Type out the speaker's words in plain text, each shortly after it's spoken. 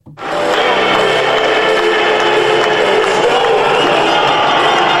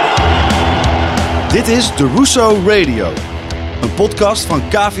Dit is de Russo Radio. Een podcast van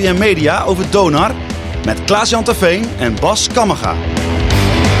KVM Media over Donar met Klaas-Jan Terveen en Bas Kammerga.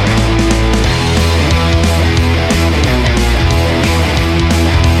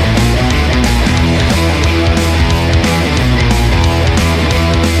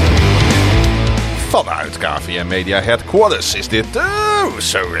 Vanuit KVM Media Headquarters is dit de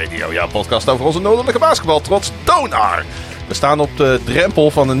Russo Radio. Ja, podcast over onze noordelijke basketbal trots Donar. We staan op de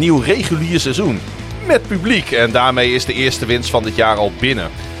drempel van een nieuw regulier seizoen. Met publiek en daarmee is de eerste winst van dit jaar al binnen.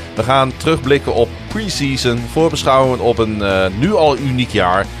 We gaan terugblikken op pre-season, voorbeschouwen op een nu al uniek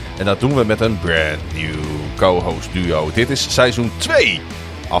jaar. En dat doen we met een brand new co-host duo. Dit is seizoen 2,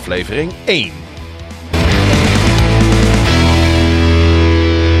 aflevering 1.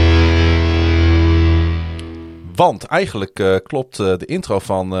 Want eigenlijk klopt de intro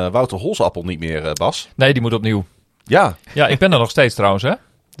van Wouter Holsappel niet meer, Bas. Nee, die moet opnieuw. Ja. Ja, ik ben er nog steeds trouwens, hè?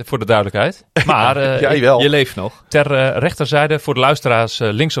 Voor de duidelijkheid. Maar jij wel. Je leeft nog. Ter rechterzijde, voor de luisteraars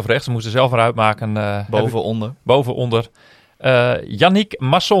links of rechts, moeten ze zelf maar uitmaken. Boven, onder. Yannick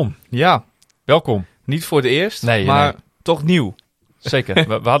Masson. Ja. Welkom. Niet voor het eerst, nee, maar toch nieuw.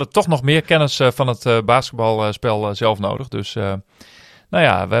 Zeker. we hadden toch nog meer kennis van het basketbalspel zelf nodig. Dus we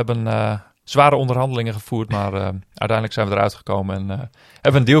hebben zware onderhandelingen gevoerd, maar uiteindelijk zijn we eruit gekomen en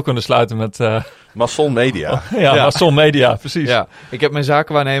hebben een deal kunnen sluiten met... Masson Media. ja, Masson Media, precies. Ja, ik heb mijn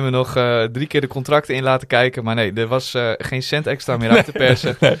zakenwaarnemer nog 3 keer de contracten in laten kijken, maar nee, er was geen cent extra meer uit te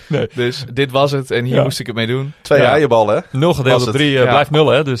persen. nee. Dus dit was het en hier moest ik het mee doen. 2 eierballen, hè? 0 gedeeld door 3 blijft 0,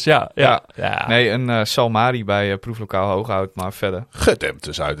 hè? Dus ja. Nee, een Salmari bij proeflokaal Hooghout, maar verder. Gedempt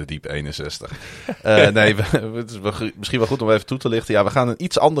dus uit de diep 61. Het is misschien wel goed om even toe te lichten. Ja, we gaan het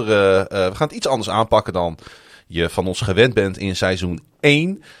iets anders aanpakken dan je van ons gewend bent in seizoen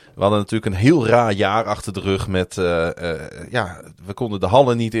 1. We hadden natuurlijk een heel raar jaar achter de rug met... we konden de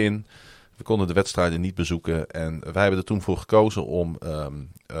hallen niet in. We konden de wedstrijden niet bezoeken. En wij hebben er toen voor gekozen om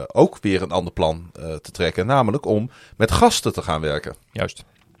ook weer een ander plan te trekken. Namelijk om met gasten te gaan werken. Juist.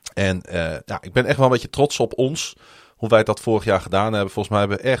 En ik ben echt wel een beetje trots op ons. Hoe wij dat vorig jaar gedaan hebben. Volgens mij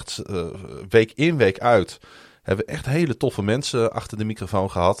hebben we echt week in, week uit... hebben we echt hele toffe mensen achter de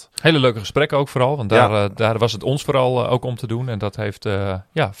microfoon gehad. Hele leuke gesprekken ook vooral. Want daar was het ons vooral ook om te doen. En dat heeft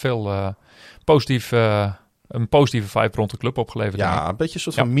veel een positieve vibe rond de club opgeleverd. Ja, een beetje een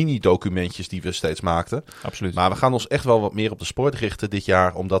soort van mini-documentjes die we steeds maakten. Absoluut. Maar we gaan ons echt wel wat meer op de sport richten dit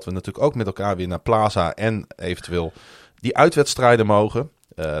jaar. Omdat we natuurlijk ook met elkaar weer naar Plaza en eventueel die uitwedstrijden mogen.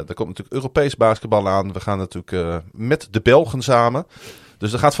 Er komt natuurlijk Europees basketbal aan. We gaan natuurlijk met de Belgen samen.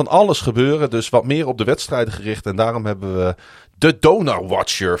 Dus er gaat van alles gebeuren. Dus wat meer op de wedstrijden gericht. En daarom hebben we de Donar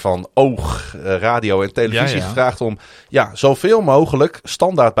Watcher van Oog, Radio en Televisie gevraagd om zoveel mogelijk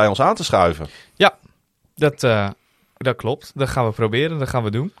standaard bij ons aan te schuiven. Ja, dat klopt. Dat gaan we proberen. Dat gaan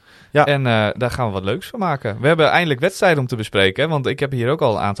we doen. Ja. En daar gaan we wat leuks van maken. We hebben eindelijk wedstrijden om te bespreken. Want ik heb hier ook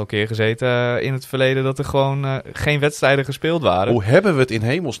al een aantal keer gezeten in het verleden dat er gewoon geen wedstrijden gespeeld waren. Hoe hebben we het in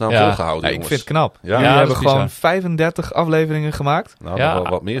hemelsnaam volgehouden, jongens? Ik vind het knap. Ja. We hebben gewoon 35 afleveringen gemaakt. Nou, wel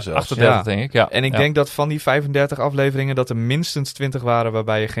wat meer zelfs. 38 denk ik, ja. En ik denk dat van die 35 afleveringen dat er minstens 20 waren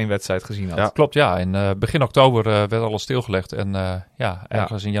waarbij je geen wedstrijd gezien had. Ja. Klopt, ja. In begin oktober werd alles stilgelegd. En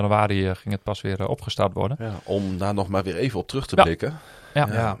ergens in januari ging het pas weer opgestart worden. Ja, om daar nog maar weer even op terug te blikken.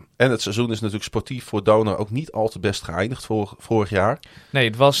 Ja. En het seizoen is natuurlijk sportief voor Donar ook niet al te best geëindigd vorig jaar. Nee,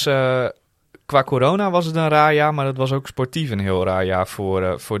 het was qua corona was het een raar jaar, maar het was ook sportief een heel raar jaar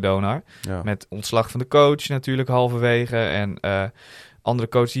voor Donar. Ja. Met ontslag van de coach natuurlijk halverwege en andere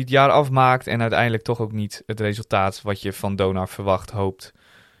coach die het jaar afmaakt en uiteindelijk toch ook niet het resultaat wat je van Donar verwacht, hoopt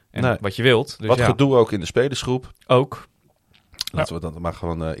en wat je wilt. Dus wat gedoe ook in de spelersgroep. Ook. Laten we dat maar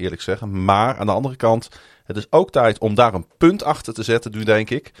gewoon eerlijk zeggen. Maar aan de andere kant, het is ook tijd om daar een punt achter te zetten nu, denk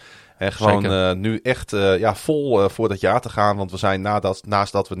ik. En gewoon nu echt vol voor dat jaar te gaan. Want we zijn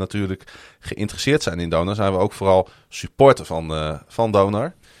naast dat we natuurlijk geïnteresseerd zijn in Donar, zijn we ook vooral supporter van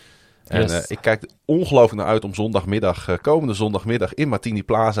Donar. En ik kijk er ongelooflijk naar uit om komende zondagmiddag in Martini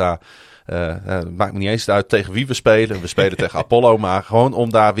Plaza. Het maakt me niet eens uit tegen wie we spelen. We spelen tegen Apollo, maar gewoon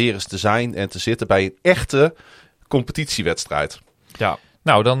om daar weer eens te zijn en te zitten bij een echte competitiewedstrijd. Ja.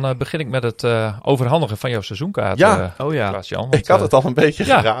 Nou, dan begin ik met het overhandigen van jouw seizoenkaart. Klaas-Jan. Ik had het al een beetje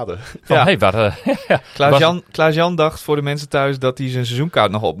geraden. Klaas-Jan dacht voor de mensen thuis dat hij zijn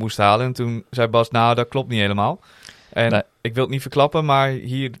seizoenkaart nog op moest halen. En toen zei Bas, nou, dat klopt niet helemaal. En ik wil het niet verklappen, maar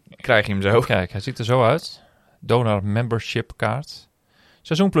hier krijg je hem zo. Kijk, hij ziet er zo uit. Donar membership kaart.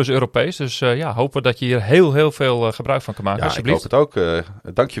 Seizoen plus Europees. Dus hopen dat je hier heel veel gebruik van kan maken. Ja, ik hoop het ook.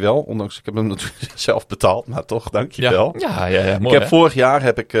 Dankjewel. Ondanks, ik heb hem natuurlijk zelf betaald. Maar toch, dankjewel. Ja, mooi, vorig jaar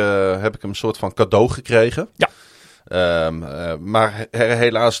heb ik hem een soort van cadeau gekregen. Ja. Maar er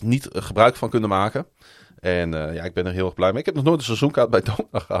helaas niet gebruik van kunnen maken. En ik ben er heel erg blij mee. Ik heb nog nooit een seizoenkaart bij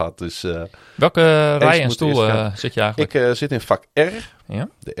Donar gehad. Dus, welke rij en stoel zit je eigenlijk? Ik zit in vak R. Ja?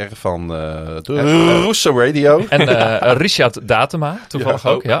 De R van de Russe Radio. En Richard Datema, toevallig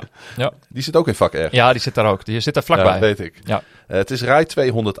ook. Ja. Die zit ook in vak R. Ja, die zit daar ook. Die zit daar vlakbij. Ja, weet ik. Ja. Het is rij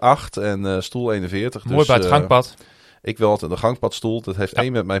 208 en stoel 41. Mooi dus, bij het gangpad. Ik wil altijd een gangpadstoel. Dat heeft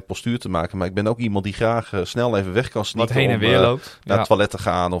één met mijn postuur te maken. Maar ik ben ook iemand die graag snel even weg kan sneaken. Wat heen en weer loopt. Naar het toilet te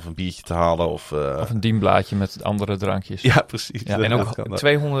gaan of een biertje te halen. Of een dienblaadje met andere drankjes. Ja, precies. Ja, en ook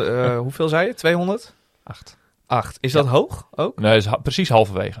 200, hoeveel zei je? 200? 8. Is dat hoog ook? Nee, is precies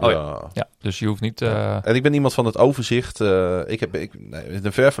halverwege. Ja. Dus je hoeft niet... En ik ben iemand van het overzicht. In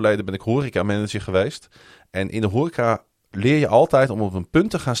het ver verleden ben ik horeca-manager geweest. En in de horeca leer je altijd om op een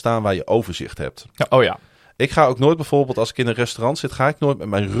punt te gaan staan waar je overzicht hebt. Ja. Ik ga ook nooit bijvoorbeeld, als ik in een restaurant zit, ga ik nooit met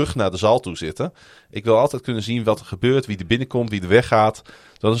mijn rug naar de zaal toe zitten. Ik wil altijd kunnen zien wat er gebeurt, wie er binnenkomt, wie er weggaat.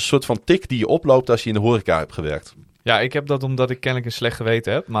 Dat is een soort van tik die je oploopt als je in de horeca hebt gewerkt. Ja, ik heb dat omdat ik kennelijk een slecht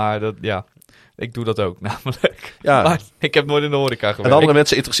geweten heb. Maar ik doe dat ook namelijk. Ja. Maar ik heb nooit in de horeca gewerkt. En andere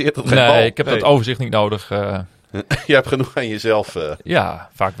mensen interesseert dat geen bal. Nee, ik heb dat overzicht niet nodig. Je hebt genoeg aan jezelf. Ja,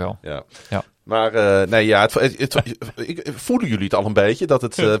 vaak wel. Ja. Ja. Maar voelen jullie het al een beetje dat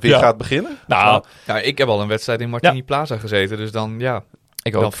het weer gaat beginnen? Nou, ik heb al een wedstrijd in Martini Plaza gezeten. Dus dan,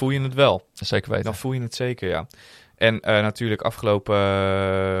 ik ook. dan voel je het wel. Zeker weten. Dan voel je het zeker, ja. En natuurlijk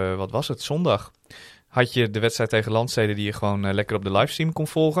afgelopen, wat was het, zondag, had je de wedstrijd tegen Landstede die je gewoon lekker op de livestream kon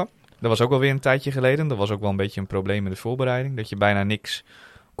volgen. Dat was ook alweer een tijdje geleden. Dat was ook wel een beetje een probleem met de voorbereiding. Dat je bijna niks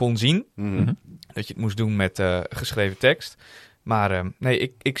kon zien. Mm-hmm. Dat je het moest doen met geschreven tekst. Maar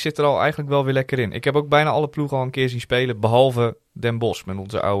ik zit er al eigenlijk wel weer lekker in. Ik heb ook bijna alle ploegen al een keer zien spelen. Behalve Den Bosch met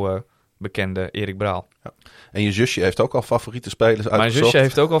onze oude bekende Erik Braal. Ja. En je zusje heeft ook al favoriete spelers uitgezocht? Mijn zusje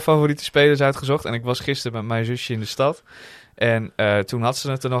heeft ook al favoriete spelers uitgezocht. En ik was gisteren met mijn zusje in de stad. En toen had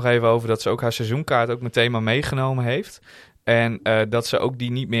ze het er nog even over dat ze ook haar seizoenkaart ook meteen maar meegenomen heeft. En dat ze ook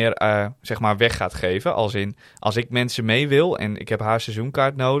die niet meer weg gaat geven. Als ik mensen mee wil en ik heb haar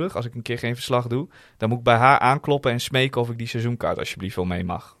seizoenkaart nodig. Als ik een keer geen verslag doe. Dan moet ik bij haar aankloppen en smeken of ik die seizoenkaart alsjeblieft wel mee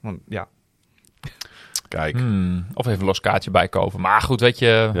mag. Want ja. Kijk. Of even een los kaartje bijkopen. Maar goed, weet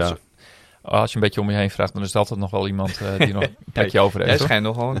je... Ja. Als je een beetje om je heen vraagt, dan is het altijd nog wel iemand die nog een plekje over heeft. Jij schijnt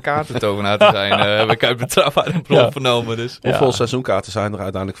nog wel een kaartentovenaar te zijn. Heb ik uit betrouwbare bron vernomen. Dus. Hoeveel seizoenkaarten zijn er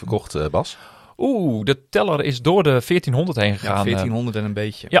uiteindelijk verkocht, Bas? De teller is door de 1400 heen gegaan. Ja, 1400 en een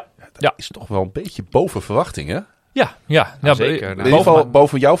beetje. Ja. Dat is toch wel een beetje boven verwachting, hè? Ja. Zeker. In ieder geval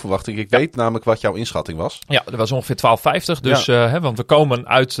boven jouw verwachting. Ik weet namelijk wat jouw inschatting was. Ja, dat was ongeveer 12,50. Dus, want we komen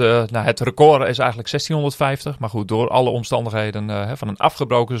uit... het record is eigenlijk 1650. Maar goed, door alle omstandigheden van een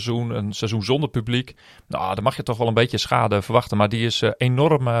afgebroken seizoen, een seizoen zonder publiek. Nou, dan mag je toch wel een beetje schade verwachten. Maar die is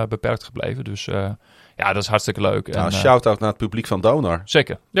enorm beperkt gebleven. Dus dat is hartstikke leuk. Nou, en shout-out naar het publiek van Donar.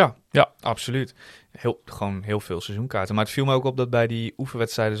 Zeker. Ja, absoluut. Gewoon heel veel seizoenkaarten. Maar het viel me ook op dat bij die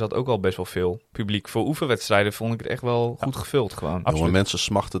oefenwedstrijden zat ook al best wel veel publiek. Voor oefenwedstrijden vond ik het echt wel goed gevuld gewoon. Jonge mensen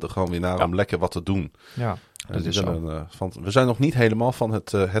smachten er gewoon weer naar om lekker wat te doen. Ja, dat is zo. We zijn nog niet helemaal van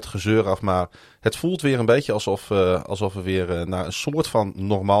het gezeur af, maar het voelt weer een beetje alsof we weer naar een soort van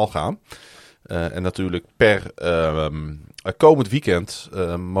normaal gaan. En natuurlijk per komend weekend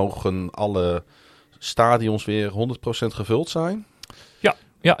mogen alle stadions weer 100% gevuld zijn.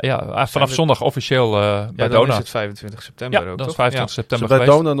 Ja, vanaf zondag officieel bij dan Donar. is het 25 september ook, dat toch? is 25 september bij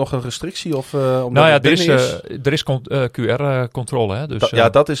geweest. Donar nog een restrictie? Of, er is QR-controle. Hè? Dus,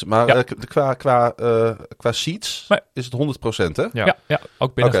 dat is... Maar qua seats is het 100%, hè? Ja,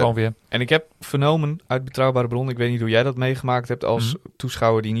 ook binnen gewoon weer. En ik heb vernomen uit betrouwbare bron, ik weet niet hoe jij dat meegemaakt hebt als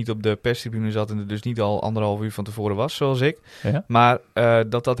toeschouwer die niet op de perstribune zat en er dus niet al 1,5 uur van tevoren was, zoals ik. Ja. Maar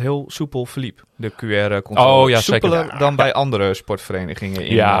dat heel soepel verliep, de QR-controle. Oh ja, soepeler zeker. dan bij andere sportverenigingen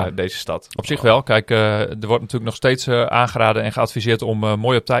in deze stad. Op zich wel. Kijk, er wordt natuurlijk nog steeds aangeraden en geadviseerd om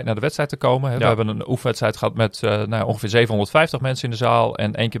mooi op tijd naar de wedstrijd te komen. Hè. Ja. We hebben een oefenwedstrijd gehad met ongeveer 750 mensen in de zaal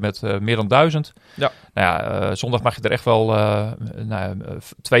en één keer met meer dan 1000. Ja. Zondag mag je er echt wel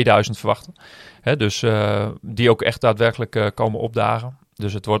 2000 verwachten. Hè, dus die ook echt daadwerkelijk komen opdagen.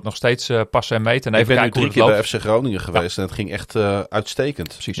 Dus het wordt nog steeds passen en meten. En ik ben nu 3 keer loopt. bij FC Groningen geweest en het ging echt uitstekend.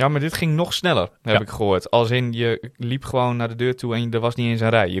 Precies. Ja, maar dit ging nog sneller, heb ik gehoord. Als in, je liep gewoon naar de deur toe en er was niet eens een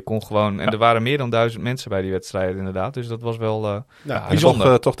rij. Je kon gewoon, en er waren meer dan 1000 mensen bij die wedstrijden inderdaad. Dus dat was wel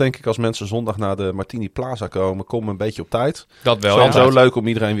bijzonder. Toch denk ik, als mensen zondag naar de Martini Plaza komen, kom een beetje op tijd. Dat wel, Het is zo leuk om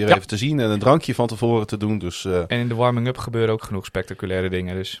iedereen weer even te zien en een drankje van tevoren te doen. Dus, En in de warming-up gebeuren ook genoeg spectaculaire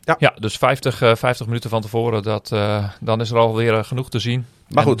dingen. Dus. Ja, dus 50 minuten van tevoren, dan is er alweer genoeg te zien.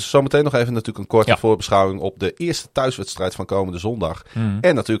 Maar goed, zometeen nog even natuurlijk een korte voorbeschouwing op de eerste thuiswedstrijd van komende zondag.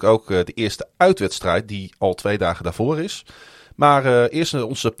 En natuurlijk ook de eerste uitwedstrijd die al 2 dagen daarvoor is. Maar eerst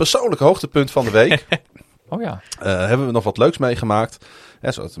onze persoonlijke hoogtepunt van de week. Hebben we nog wat leuks meegemaakt.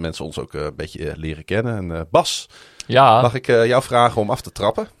 Zodat de mensen ons ook een beetje leren kennen. En Bas, mag ik jou vragen om af te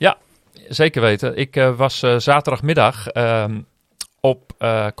trappen? Ja, zeker weten. Ik was zaterdagmiddag op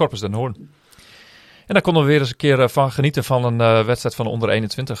Corpus den Hoorn. En daar konden we weer eens een keer van genieten van een wedstrijd van de onder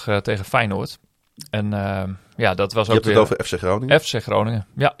 21 tegen Feyenoord. En dat was ook weer... Je hebt het over FC Groningen? FC Groningen,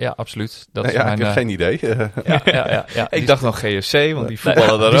 ja, absoluut. Dat is ik heb geen idee. Ik dacht nog GFC, want die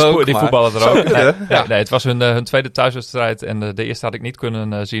voetballen daar ook. Die voetballen er ook. Nee, het was hun tweede thuiswedstrijd en de eerste had ik niet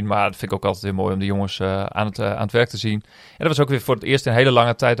kunnen zien. Maar dat vind ik ook altijd heel mooi om de jongens aan het werk te zien. En dat was ook weer voor het eerst in een hele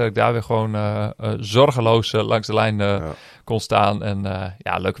lange tijd dat ik daar weer gewoon zorgeloos langs de lijn kon staan. En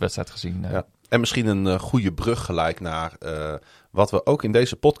leuke wedstrijd gezien. En misschien een goede brug gelijk naar wat we ook in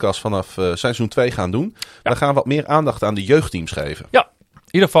deze podcast vanaf seizoen 2 gaan doen. We gaan wat meer aandacht aan de jeugdteams geven. Ja, in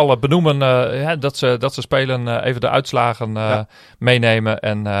ieder geval benoemen dat ze spelen, even de uitslagen meenemen.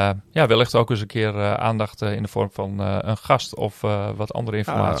 En wellicht ook eens een keer aandacht in de vorm van een gast of wat andere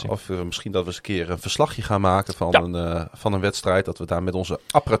informatie. Of misschien dat we eens een keer een verslagje gaan maken van een wedstrijd. Dat we daar met onze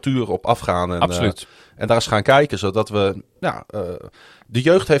apparatuur op afgaan. Absoluut. En daar eens gaan kijken, zodat we... de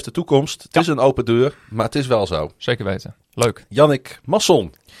jeugd heeft de toekomst. Het is een open deur, maar het is wel zo. Zeker weten. Leuk. Jannik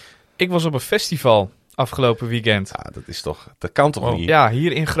Masson. Ik was op een festival afgelopen weekend. Ja, dat kan toch niet? Ja,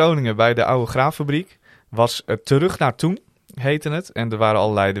 hier in Groningen bij de oude Graaffabriek was Terug naar Toen, heette het. En er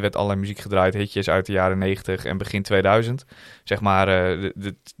werd allerlei muziek gedraaid, hitjes uit de jaren 90 en begin 2000. Zeg maar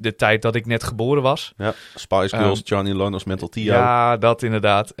de tijd dat ik net geboren was. Ja, Spice Girls, Johnny Lonos, Mental Theo. Ja, dat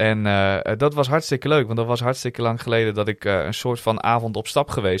inderdaad. En dat was hartstikke leuk, want dat was hartstikke lang geleden dat ik een soort van avond op stap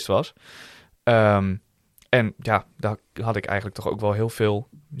geweest was. En ja, daar had ik eigenlijk toch ook wel heel veel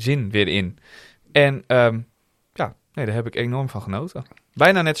zin weer in. En daar heb ik enorm van genoten.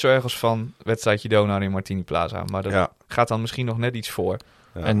 Bijna net zo erg als van wedstrijdje Donar in Martini Plaza. Maar dat gaat dan misschien nog net iets voor.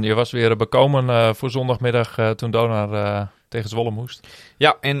 Ja. En je was weer bekomen voor zondagmiddag toen Donar tegen Zwolle moest.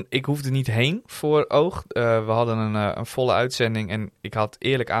 Ja, en ik hoefde niet heen voor Oog. We hadden een volle uitzending. En ik had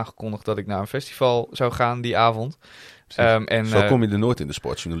eerlijk aangekondigd dat ik naar een festival zou gaan die avond. Zo kom je er nooit in de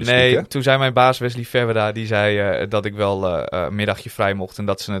sportjournalistiek, Nee, hè? Toen zei mijn baas Wesley Verwerda, die zei dat ik wel een middagje vrij mocht. En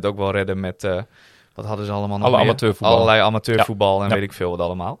dat ze het ook wel redden met... wat hadden ze allemaal nog meer? Amateurvoetbal. Allerlei amateurvoetbal en weet ik veel wat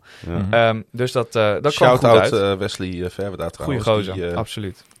allemaal. Ja. Dus dat kwam goed Shout-out Wesley Verwerda trouwens. Goeie gozer,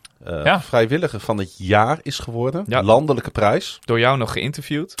 absoluut. Vrijwilliger van het jaar is geworden. Ja. Landelijke prijs. Door jou nog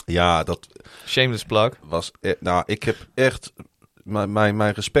geïnterviewd. Ja, dat... Shameless plug. Ik heb echt...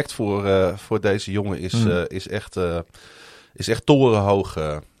 Mijn respect voor deze jongen is echt torenhoog.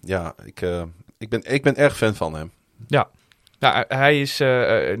 Ik ben erg fan van hem. Ja. Nou, hij is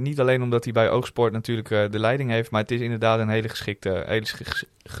niet alleen omdat hij bij Oogsport natuurlijk de leiding heeft, maar het is inderdaad een hele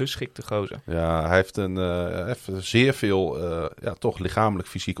geschikte gozer. Ja, hij heeft zeer veel toch lichamelijk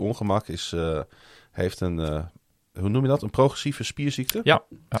fysiek ongemak. Heeft een, hoe noem je dat? Een progressieve spierziekte? Ja.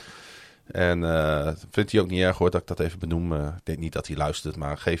 En vindt hij ook niet erg hoor dat ik dat even benoem. Ik denk niet dat hij luistert,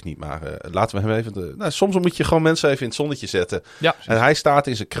 maar geeft niet. Maar laten we hem even... soms moet je gewoon mensen even in het zonnetje zetten. Ja, en hij staat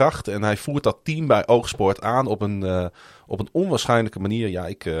in zijn kracht en hij voert dat team bij Oogsport aan op een onwaarschijnlijke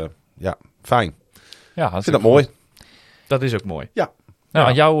manier. Fijn. Ja, ik vind dat mooi. Dat is ook mooi. Ja. Nou,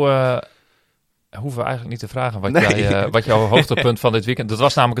 aan jou hoeven we eigenlijk niet te vragen wat jouw hoogtepunt van dit weekend... Dat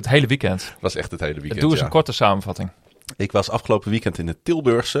was namelijk het hele weekend. Dat was echt het hele weekend, Doe eens een korte samenvatting. Ik was afgelopen weekend in het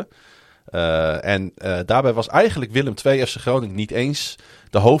Tilburgse. Daarbij was eigenlijk Willem II FC Groningen niet eens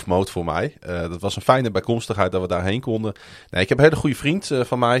de hoofdmoot voor mij. Dat was een fijne bijkomstigheid dat we daarheen konden. Nee, ik heb een hele goede vriend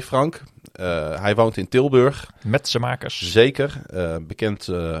van mij, Frank. Hij woont in Tilburg. Metsenmakers. Zeker. Bekend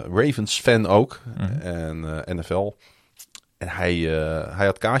Ravens-fan ook. En NFL. En hij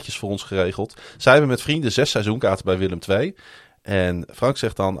had kaartjes voor ons geregeld. Zij hebben met vrienden 6 seizoenkaarten bij Willem II. En Frank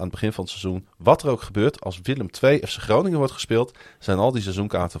zegt dan aan het begin van het seizoen... wat er ook gebeurt als Willem II FC Groningen wordt gespeeld... zijn al die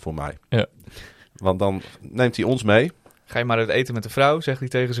seizoenkaarten voor mij. Ja. Want dan neemt hij ons mee. Ga je maar uit eten met de vrouw, zegt hij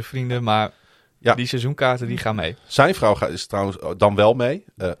tegen zijn vrienden. Maar die seizoenkaarten die gaan mee. Zijn vrouw is trouwens dan wel mee.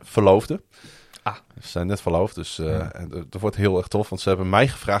 Verloofde. Ze zijn net verloofd. Dus dat wordt heel erg tof. Want ze hebben mij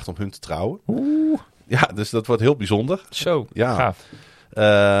gevraagd om hun te trouwen. Ja, dus dat wordt heel bijzonder. Zo, gaaf.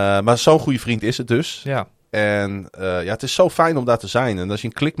 Maar zo'n goede vriend is het dus. Ja. En het is zo fijn om daar te zijn. En als je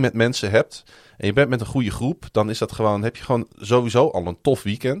een klik met mensen hebt en je bent met een goede groep, dan is dat gewoon, heb je gewoon sowieso al een tof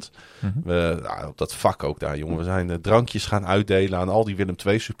weekend. Op dat vak ook daar, jongen. We zijn drankjes gaan uitdelen aan al die Willem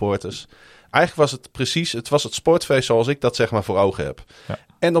II supporters. Eigenlijk was het het sportfeest zoals ik dat zeg maar voor ogen heb. Ja.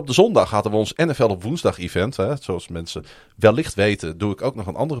 En op de zondag hadden we ons NFL op woensdag event. Hè. Zoals mensen wellicht weten, doe ik ook nog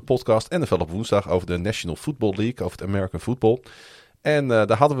een andere podcast. NFL op woensdag over de National Football League, over het American Football. En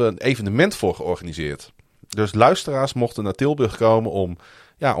daar hadden we een evenement voor georganiseerd. Dus luisteraars mochten naar Tilburg komen om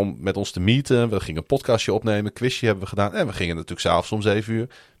met ons te meeten. We gingen een podcastje opnemen, een quizje hebben we gedaan. En we gingen natuurlijk 's avonds om 7 uur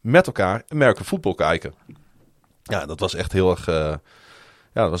met elkaar American Football kijken. Ja, dat was echt heel erg...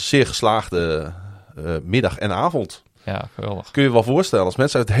 dat was een zeer geslaagde middag en avond. Ja, geweldig. Kun je je wel voorstellen, als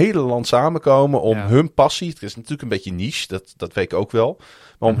mensen uit het hele land samenkomen om hun passie... Het is natuurlijk een beetje niche, dat weet ik ook wel.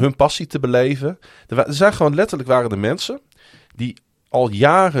 Maar om hun passie te beleven. Er zijn gewoon letterlijk waren de mensen die al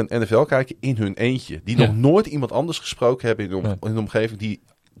jaren NFL kijken in hun eentje. Die nog nooit iemand anders gesproken hebben in de omgeving die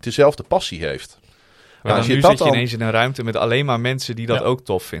dezelfde passie heeft. Maar nu zit je ineens in een ruimte met alleen maar mensen die dat ook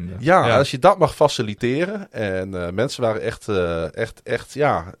tof vinden. Ja, als je dat mag faciliteren. En mensen waren echt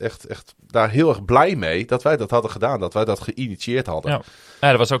daar heel erg blij mee dat wij dat hadden gedaan. Dat wij dat geïnitieerd hadden. Ja,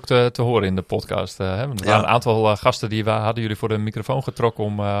 dat was ook te horen in de podcast. Er waren een aantal gasten die hadden jullie voor de microfoon getrokken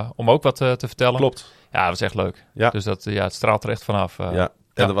om ook wat te vertellen. Klopt. Ja, dat was echt leuk. Ja. Dus het straalt er echt vanaf. En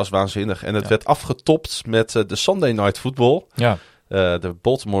dat was waanzinnig. En het werd afgetopt met de Sunday Night Football. Ja. De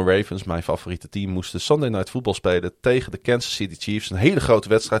Baltimore Ravens, mijn favoriete team, moesten Sunday Night Football spelen tegen de Kansas City Chiefs. Een hele grote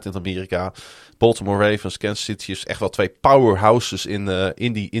wedstrijd in Amerika. Baltimore Ravens, Kansas City Chiefs, echt wel 2 powerhouses in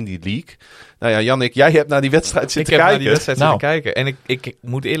die league. Nou ja, Jannik, jij hebt naar die wedstrijd zitten kijken. Ik heb naar die wedstrijd zitten kijken. En ik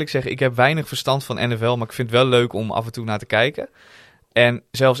moet eerlijk zeggen, ik heb weinig verstand van NFL, maar ik vind het wel leuk om af en toe naar te kijken. En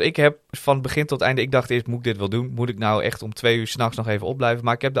zelfs ik heb van begin tot einde, ik dacht eerst, moet ik dit wel doen? Moet ik nou echt om 2 uur 's nachts nog even opblijven?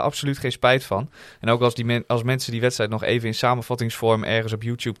 Maar ik heb er absoluut geen spijt van. En ook als mensen die wedstrijd nog even in samenvattingsvorm ergens op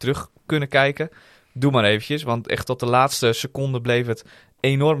YouTube terug kunnen kijken, doe maar eventjes. Want echt tot de laatste seconde bleef het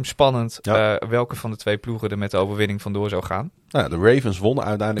enorm spannend welke van de 2 ploegen er met de overwinning vandoor zou gaan. Nou, de Ravens wonnen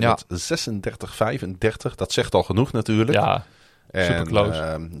uiteindelijk met 36-35. Dat zegt al genoeg natuurlijk. Ja. Super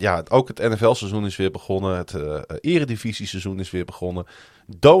close. Ook het NFL-seizoen is weer begonnen. Het Eredivisie-seizoen is weer begonnen.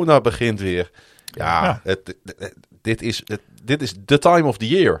 Donar begint weer. Dit is the time of the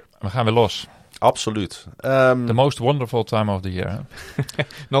year. We gaan weer los. Absoluut. The most wonderful time of the year.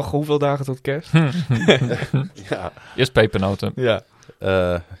 Nog hoeveel dagen tot kerst? Eerst pepernoten.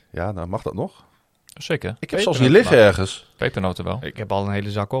 Nou mag dat nog? Zeker. Ik heb zelfs hier liggen ergens. Pepernoten wel. Ik heb al een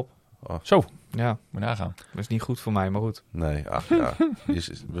hele zak op. Oh. Zo. Ja. Moet nagaan. Dat is niet goed voor mij, maar goed. Nee,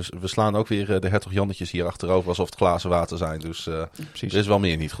 we slaan ook weer de hertog Jannetjes hier achterover alsof het glazen water zijn. Dus er is wel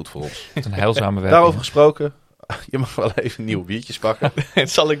meer niet goed voor ons. Het is een heilzame werking. Daarover gesproken, je mag wel even nieuwe biertjes pakken.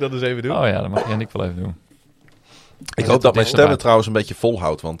 Zal ik dat eens even doen? Oh ja, dat mag Jannik wel even doen. Ik hoop dat mijn stem trouwens een beetje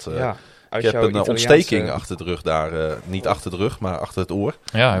volhoudt, want ik heb een ontsteking achter de rug daar. Niet achter de rug, maar achter het oor.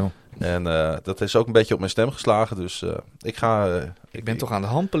 Ja, joh. En dat is ook een beetje op mijn stem geslagen, dus ik ga... ik ben toch aan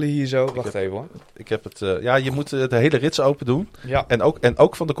het hampelen hier zo. Wacht even hoor. Ik heb het... je moet de hele rits open doen. Ja. En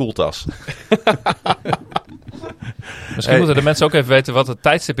ook van de koeltas. Misschien moeten de mensen ook even weten wat het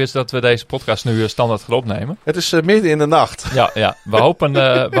tijdstip is dat we deze podcast nu standaard gaan opnemen. Het is midden in de nacht. Ja. We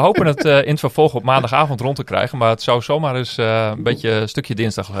hopen het in het vervolg op maandagavond rond te krijgen, maar het zou zomaar eens een beetje een stukje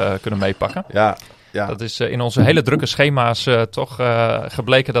dinsdag kunnen meepakken. Ja. Dat is in onze hele drukke schema's toch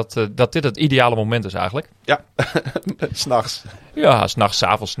gebleken dat dit het ideale moment is eigenlijk. Ja, 's nachts. Ja, 's nachts, 's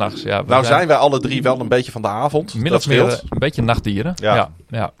avonds, 's nachts. Ja, zijn wij alle drie wel een beetje van de avond. Min of meer een beetje nachtdieren. Ja.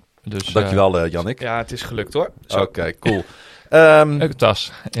 Dus, dankjewel, Jannik. Ja, het is gelukt hoor. Oké, cool. Leuke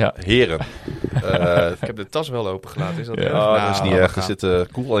tas. Ja. Heren. Ik heb de tas wel opengelaten. Is dat dat is niet erg. Er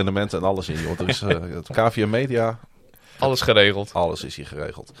zitten cool elementen en alles in. Joh. Er is het KVM Media. Alles geregeld. Alles is hier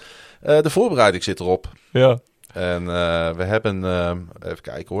geregeld. De voorbereiding zit erop. Ja. En we hebben, even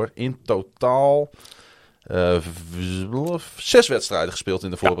kijken hoor, in totaal 6 wedstrijden gespeeld in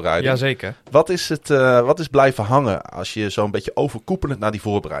de voorbereiding. Jazeker. Wat is blijven hangen als je zo'n beetje overkoepelend naar die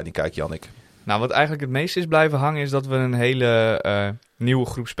voorbereiding kijkt, Jannik? Nou, wat eigenlijk het meeste is blijven hangen is dat we een hele nieuwe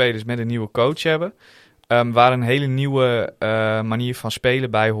groep spelers met een nieuwe coach hebben. Waar een hele nieuwe manier van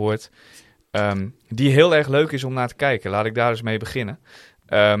spelen bij hoort. Die heel erg leuk is om naar te kijken. Laat ik daar eens mee beginnen.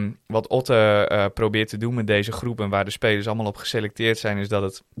 Wat Otte probeert te doen met deze groep en waar de spelers allemaal op geselecteerd zijn, is dat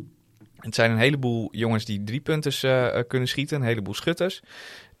het zijn een heleboel jongens die 3-punters kunnen schieten, een heleboel schutters.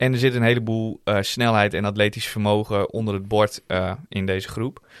 En er zit een heleboel snelheid en atletisch vermogen onder het bord in deze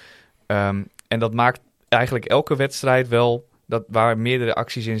groep. En dat maakt eigenlijk elke wedstrijd wel waar meerdere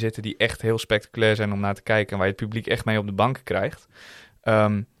acties in zitten die echt heel spectaculair zijn om naar te kijken en waar je het publiek echt mee op de banken krijgt.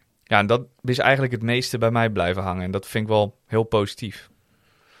 Ja, en dat is eigenlijk het meeste bij mij blijven hangen. En dat vind ik wel heel positief.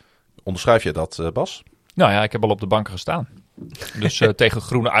 Onderschrijf je dat, Bas? Nou ja, ik heb al op de banken gestaan. Dus tegen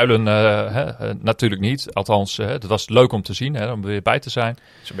Groene Uilen natuurlijk niet. Althans, het was leuk om te zien, om er weer bij te zijn.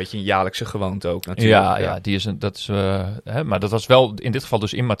 Het is een beetje een jaarlijkse gewoonte ook natuurlijk. Ja, maar dat was wel in dit geval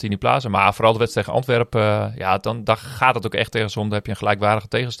dus in Martini Plaza. Maar vooral de wedstrijd tegen Antwerpen, dan gaat het ook echt ergens om. Dan heb je een gelijkwaardige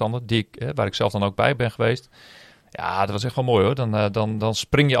tegenstander, waar ik zelf dan ook bij ben geweest. Ja, dat was echt wel mooi hoor. Dan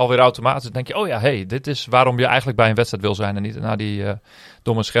spring je alweer automatisch. Dan denk je, oh ja, dit is waarom je eigenlijk bij een wedstrijd wil zijn. En niet naar die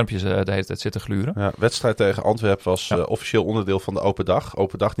domme schermpjes de hele tijd zitten gluren. Ja, wedstrijd tegen Antwerpen was officieel onderdeel van de open dag.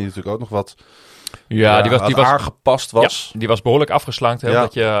 Open dag die natuurlijk ook nog wat die was aangepast was. Ja, die was behoorlijk afgeslankt. Hè,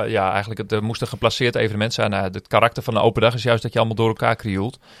 omdat het moest een geplaceerd evenement zijn. Het karakter van de open dag is juist dat je allemaal door elkaar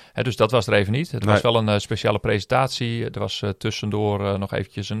krioelt. Dus dat was er even niet. Het was wel een speciale presentatie. Er was tussendoor nog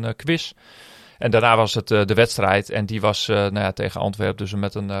eventjes een quiz. En daarna was het de wedstrijd. En die was tegen Antwerpen. Dus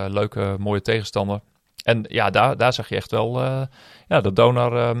met een leuke, mooie tegenstander. En ja, daar zag je echt wel dat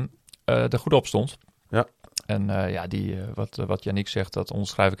Donar er goed op stond. Ja. En wat Yannick zegt, dat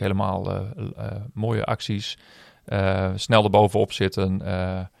onderschrijf ik helemaal. Mooie acties. Snel erbovenop zitten.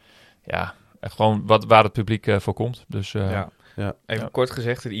 Gewoon waar het publiek voor komt. Dus... Ja. Even kort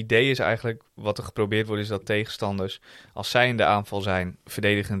gezegd, het idee is eigenlijk, wat er geprobeerd wordt, is dat tegenstanders, als zij in de aanval zijn,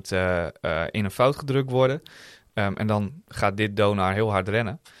 verdedigend in een fout gedrukt worden. En dan gaat dit Donar heel hard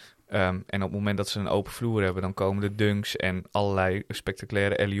rennen. En op het moment dat ze een open vloer hebben, dan komen de dunks en allerlei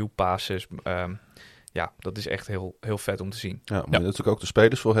spectaculaire LU-passes. Dat is echt heel, heel vet om te zien. Ja, moet je natuurlijk ook de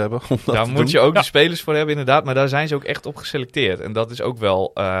spelers voor hebben. Daar moet je ook de spelers voor hebben, inderdaad. Maar daar zijn ze ook echt op geselecteerd. En dat is ook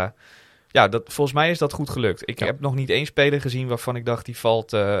wel... volgens mij is dat goed gelukt. Ik heb nog niet één speler gezien waarvan ik dacht, die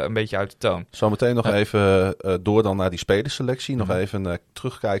valt een beetje uit de toon. Zometeen nog even door dan naar die spelerselectie. Nog even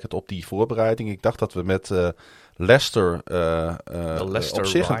terugkijkend op die voorbereiding. Ik dacht dat we met Leicester op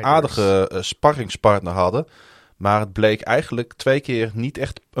zich een aardige sparringspartner hadden. Maar het bleek eigenlijk 2 keer niet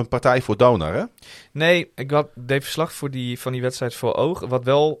echt een partij voor Donar, hè? Nee, ik deed verslag van die wedstrijd voor oog. Wat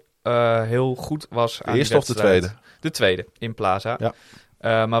wel heel goed was aan de eerste of de tweede? De tweede, in Plaza. Ja.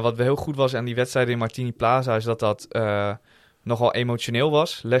 Maar wat wel heel goed was aan die wedstrijd in Martini Plaza is dat nogal emotioneel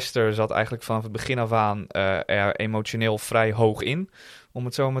was. Leicester zat eigenlijk vanaf het begin af aan er emotioneel vrij hoog in. Om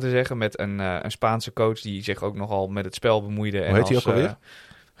het zo maar te zeggen. Met een Spaanse coach die zich ook nogal met het spel bemoeide. Hoe heet hij ook alweer?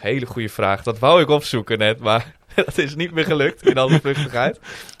 Hele goede vraag. Dat wou ik opzoeken net, maar dat is niet meer gelukt in alle vluchtigheid.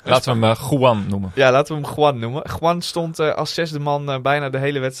 Laten we hem Juan noemen. Ja, laten we hem Juan noemen. Juan stond als 6e man bijna de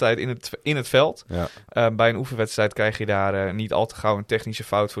hele wedstrijd in het veld. Ja. Bij een oefenwedstrijd krijg je daar niet al te gauw een technische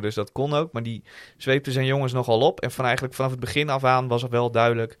fout voor, dus dat kon ook. Maar die zweepte zijn jongens nogal op. En vanaf het begin af aan was het wel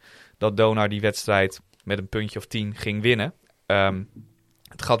duidelijk dat Donar die wedstrijd met een puntje of 10 ging winnen.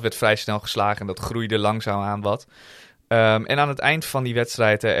 Het gat werd vrij snel geslagen en dat groeide langzaam aan wat. En aan het eind van die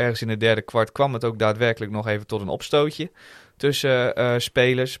wedstrijd, ergens in het derde kwart, kwam het ook daadwerkelijk nog even tot een opstootje tussen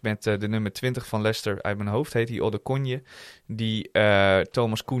spelers. Met de nummer 20 van Leicester uit mijn hoofd, heet hij Odekonje. Die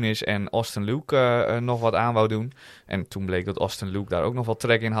Thomas Koenis en Austin Luke nog wat aan wou doen. En toen bleek dat Austin Luke daar ook nog wel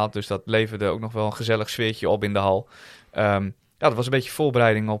trek in had. Dus dat leverde ook nog wel een gezellig sfeertje op in de hal. Dat was een beetje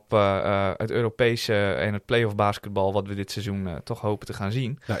voorbereiding op het Europese en het play-off basketbal wat we dit seizoen toch hopen te gaan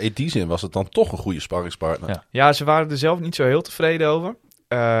zien. Ja, in die zin was het dan toch een goede sparringspartner. Ja, ze waren er zelf niet zo heel tevreden over.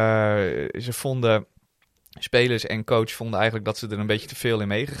 Ze vonden, spelers en coach vonden eigenlijk dat ze er een beetje te veel in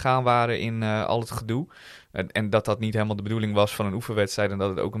meegegaan waren in al het gedoe. En dat niet helemaal de bedoeling was van een oefenwedstrijd en dat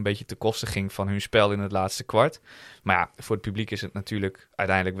het ook een beetje ten koste ging van hun spel in het laatste kwart. Maar ja, voor het publiek is het natuurlijk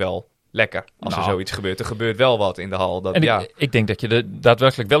uiteindelijk wel lekker als er zoiets gebeurt. Er gebeurt wel wat in de hal. Ik denk dat je er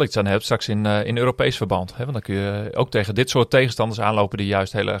daadwerkelijk wel iets aan hebt straks in Europees verband. Hè? Want dan kun je ook tegen dit soort tegenstanders aanlopen die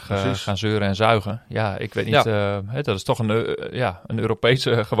juist heel erg gaan zeuren en zuigen. Ja, ik weet niet. Dat is toch een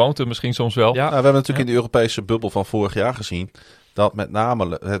Europese gewoonte misschien soms wel. Ja. Nou, we hebben natuurlijk in de Europese bubbel van vorig jaar gezien dat met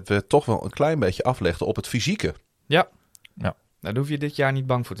name het toch wel een klein beetje aflegde op het fysieke. Ja. Daar hoef je dit jaar niet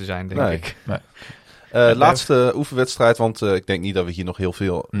bang voor te zijn, denk ik. Nee. Laatste oefenwedstrijd, want ik denk niet dat we hier nog heel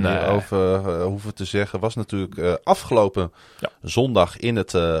veel meer over hoeven te zeggen. Was natuurlijk afgelopen zondag in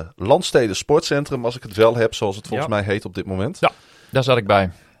het Landsteden Sportcentrum, als ik het wel heb, zoals het volgens mij heet op dit moment. Ja, daar zat ik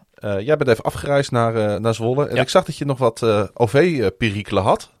bij. Jij bent even afgereisd naar Zwolle en ik zag dat je nog wat OV-perikelen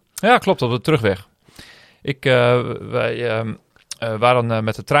had. Ja, klopt, op de terugweg. Wij waren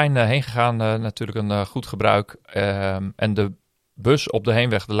met de trein heen gegaan, natuurlijk een goed gebruik. En de bus op de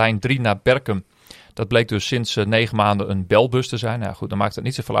heenweg, de lijn 3 naar Berchem. Dat bleek dus sinds 9 maanden een belbus te zijn. Nou goed, dan maakt het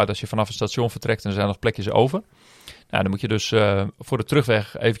niet zoveel uit als je vanaf het station vertrekt en er zijn nog plekjes over. Nou, dan moet je dus voor de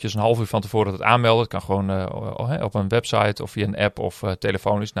terugweg eventjes een half uur van tevoren het aanmelden. Het kan gewoon op een website of via een app of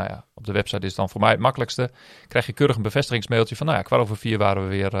telefonisch. Nou ja, op de website is het dan voor mij het makkelijkste. Krijg je keurig een bevestigingsmailtje van, 4:15 waren we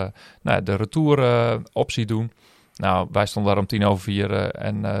weer de retour optie doen. Nou, wij stonden daar om 4:10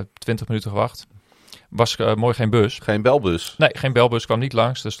 en 20 minuten gewacht. Was mooi geen bus. Geen belbus? Nee, geen belbus, kwam niet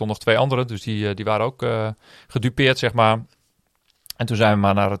langs. Er stonden nog 2 anderen, dus die waren ook gedupeerd, zeg maar. En toen zijn we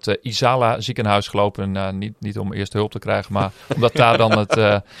maar naar het Isala ziekenhuis gelopen. Niet om eerste hulp te krijgen, maar omdat daar dan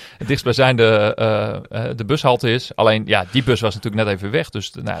het dichtstbijzijnde de bushalte is. Alleen, ja, die bus was natuurlijk net even weg.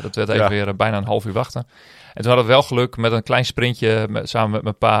 Dus dat werd even weer bijna een half uur wachten. En toen hadden we wel geluk met een klein sprintje samen met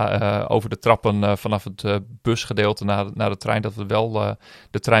mijn pa over de trappen vanaf het busgedeelte naar de trein. Dat we wel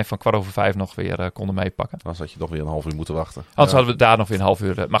de trein van 4:15 nog weer konden meepakken. Anders had je nog weer een half uur moeten wachten. Anders hadden we daar nog weer een half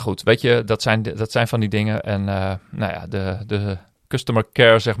uur. Maar goed, weet je, dat zijn van die dingen. En de customer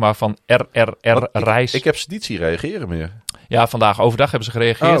care, zeg maar, van RRR Reis. Ik heb ze niet zien reageren meer. Ja, vandaag overdag hebben ze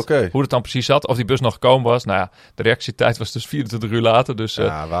gereageerd. Okay. Hoe het dan precies zat. Of die bus nog gekomen was. Nou ja, de reactietijd was dus 24 uur later. Dus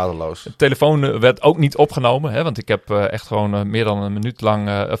waardeloos. De telefoon werd ook niet opgenomen. Hè, want ik heb echt gewoon meer dan een minuut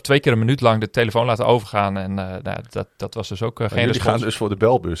lang... of 2 keer een minuut lang de telefoon laten overgaan. En dat was dus ook geen respons. Jullie gaan dus voor de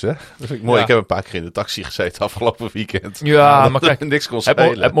belbus, hè? Dat vind ik mooi. Ja. Ik heb een paar keer in de taxi gezeten afgelopen weekend. Ja, maar kijk, niks kon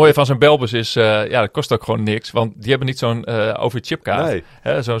spelen. Het mooie van zo'n belbus is... dat kost ook gewoon niks. Want die hebben niet zo'n overchipkaart. Nee.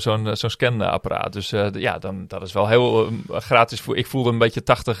 Hè, zo'n scanapparaat. Dus dat is wel heel... gratis voor. Ik voelde een beetje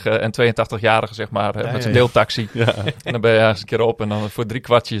 80 en 82-jarigen, zeg maar, met een deeltaxi. Ja. En dan ben je eens een keer op en dan voor 3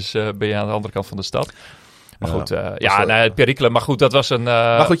 kwartjes ben je aan de andere kant van de stad. Maar goed, het perikelen. Maar goed, dat was een...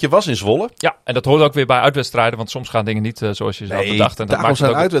 maar goed, je was in Zwolle. Ja, en dat hoort ook weer bij uitwedstrijden, want soms gaan dingen niet zoals je zelf bedacht. En dat daarom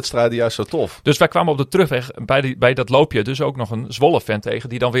zijn uitwedstrijden juist zo tof. Dus wij kwamen op de terugweg bij dat loopje dus ook nog een Zwolle-fan tegen,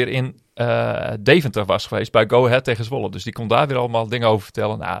 die dan weer in Deventer was geweest bij Go Ahead tegen Zwolle. Dus die kon daar weer allemaal dingen over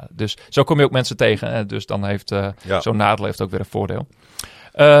vertellen. Nou, dus zo kom je ook mensen tegen. Dus dan heeft zo'n nadeel heeft ook weer een voordeel.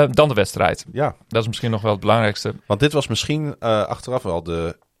 Dan de wedstrijd. Ja. Dat is misschien nog wel het belangrijkste. Want dit was misschien achteraf wel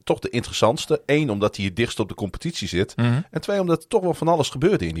toch de interessantste. 1, omdat hij het dichtst op de competitie zit. Mm-hmm. En 2, omdat er toch wel van alles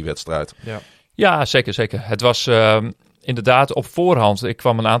gebeurde in die wedstrijd. Ja, zeker. Het was inderdaad op voorhand. Ik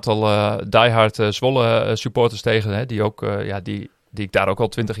kwam een aantal diehard Zwolle supporters tegen. Hè, die ook die ik daar ook al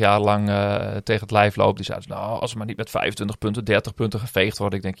 20 jaar lang tegen het lijf loop. Die zeiden, als het maar niet met 25 punten, 30 punten geveegd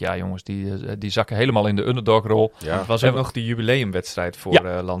wordt. Ik denk, ja jongens, die zakken helemaal in de underdog-rol. Ja. Het was ook nog de jubileumwedstrijd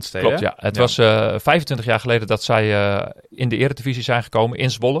voor Landstede. Klopt, ja. Het was 25 jaar geleden dat zij in de eredivisie zijn gekomen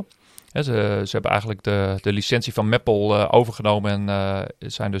in Zwolle. Ze hebben eigenlijk de licentie van Meppel overgenomen en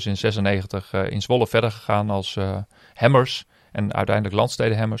zijn dus in 96 in Zwolle verder gegaan als Hammers en uiteindelijk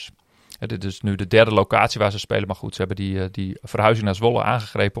Landstede Hammers. Dit is nu de 3e locatie waar ze spelen. Maar goed, ze hebben die verhuizing naar Zwolle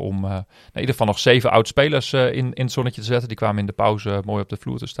aangegrepen om in ieder geval nog 7 oud-spelers in het zonnetje te zetten. Die kwamen in de pauze mooi op de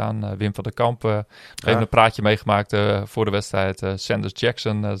vloer te staan. Wim van der Kamp heeft een praatje meegemaakt voor de wedstrijd. Sanders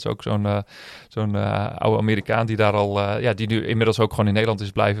Jackson, dat is ook zo'n oude Amerikaan die daar al, die nu inmiddels ook gewoon in Nederland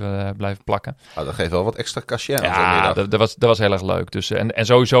is blijven plakken. Oh, dat geeft wel wat extra cachet. Ja, dat was heel erg leuk. Dus, en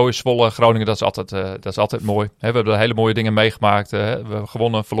sowieso is Zwolle, Groningen, dat is altijd mooi. We hebben hele mooie dingen meegemaakt. We hebben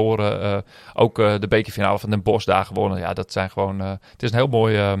gewonnen, verloren. Ook de bekerfinale van Den Bosch daar gewonnen. Ja, dat zijn gewoon... het is een heel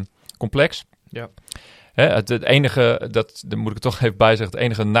mooi complex. Ja. Het enige, daar moet ik er toch even bij zeggen, het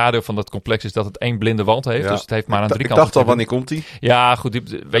enige nadeel van dat complex is dat het 1 blinde wand heeft. Ja. Dus het heeft maar aan 3 kanten. Ik dacht al, wanneer komt die? Ja, goed.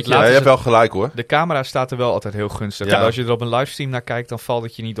 Weet je, je hebt wel gelijk hoor. De camera staat er wel altijd heel gunstig. Ja. Als je er op een livestream naar kijkt, dan valt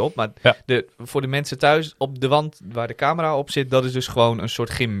het je niet op. Maar voor de mensen thuis, op de wand waar de camera op zit, dat is dus gewoon een soort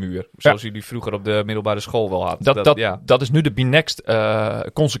gymmuur. Zoals jullie vroeger op de middelbare school wel hadden. Dat is nu de Binext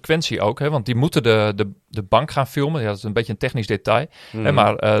consequentie ook. Hè, want die moeten de bank gaan filmen. Ja, dat is een beetje een technisch detail. Mm.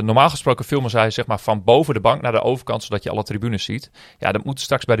 Maar normaal gesproken filmen zij zeg maar van boven de bank naar de overkant, zodat je alle tribunes ziet. Ja, dat moet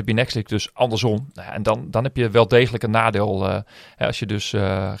straks bij de Binext dus andersom. En dan heb je wel degelijk een nadeel als je dus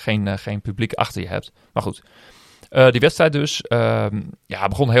geen publiek achter je hebt. Maar goed, die wedstrijd dus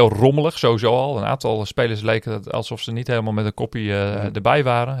begon heel rommelig sowieso al. Een aantal spelers leken het alsof ze niet helemaal met een koppie erbij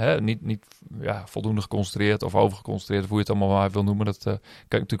waren. Hè? Niet voldoende geconcentreerd of overgeconcentreerd, of hoe je het allemaal maar wil noemen. Dat kan je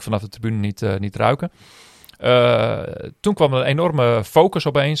natuurlijk vanaf de tribune niet ruiken. Toen kwam er een enorme focus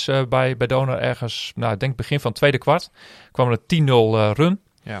opeens bij Donar ergens, ik denk begin van het tweede kwart, kwam er een 10-0 run.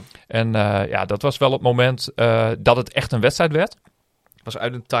 Ja. En dat was wel het moment dat het echt een wedstrijd werd. Het was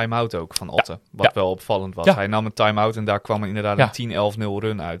uit een time-out ook van Otte, wat wel opvallend was. Ja. Hij nam een time-out en daar kwam inderdaad een 10-11-0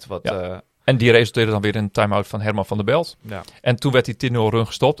 run uit. En die resulteerde dan weer in een time-out van Herman van der Belt. Ja. En toen werd die 10-0 run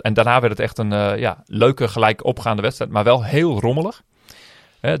gestopt. En daarna werd het echt een leuke, gelijk opgaande wedstrijd, maar wel heel rommelig.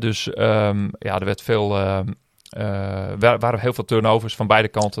 Dus er werd veel waren heel veel turnovers van beide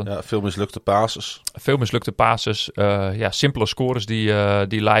kanten. Ja, veel mislukte passes. Veel mislukte passes. Simpele scores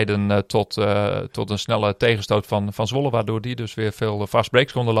die leiden tot een snelle tegenstoot van Zwolle. Waardoor die dus weer veel fast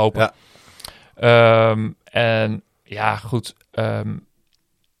breaks konden lopen. Ja. Goed.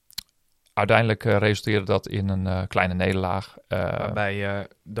 Uiteindelijk resulteerde dat in een kleine nederlaag. Waarbij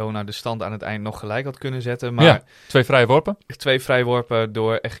Donar de stand aan het eind nog gelijk had kunnen zetten. Maar 2 vrije worpen. 2 vrije worpen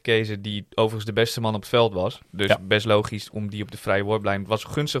door Egekezen, die overigens de beste man op het veld was. Dus best logisch om die op de vrije worplijn. Het was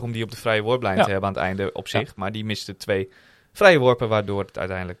gunstig om die op de vrije worplijn te hebben aan het einde op zich. Maar die miste 2 vrije worpen, waardoor het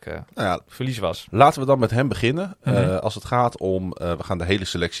uiteindelijk verlies was. Laten we dan met hem beginnen. Als het gaat om... we gaan de hele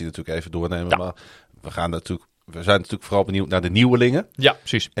selectie natuurlijk even doornemen. Maar we zijn natuurlijk vooral benieuwd naar de nieuwelingen. Ja,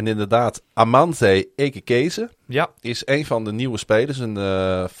 precies. En inderdaad, Amanze Egekezen Ja. is een van de nieuwe spelers.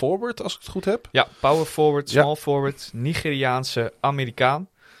 Een forward, als ik het goed heb. Ja, power forward, small forward, Nigeriaanse Amerikaan.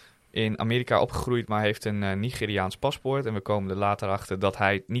 In Amerika opgegroeid, maar heeft een Nigeriaans paspoort. En we komen er later achter dat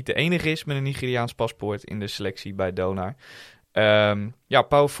hij niet de enige is met een Nigeriaans paspoort in de selectie bij Donar.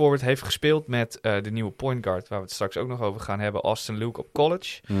 Power forward heeft gespeeld met de nieuwe point guard, waar we het straks ook nog over gaan hebben, Austin Luke op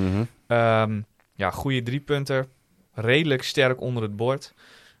college. Mm-hmm. Goede driepunter. Redelijk sterk onder het bord.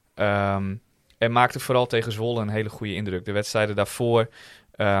 En maakte vooral tegen Zwolle een hele goede indruk. De wedstrijden daarvoor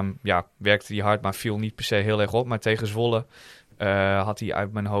werkte hij hard, maar viel niet per se heel erg op. Maar tegen Zwolle had hij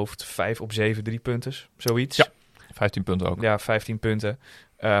uit mijn hoofd 5 op 7 driepunters. Zoiets. Ja, 15 punten ook. Ja, 15 punten.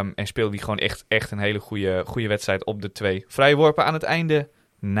 En speelde hij gewoon echt een hele goede wedstrijd op de 2 vrijworpen aan het einde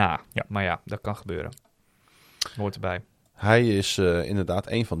na. Ja. Maar ja, dat kan gebeuren. Hoort erbij. Hij is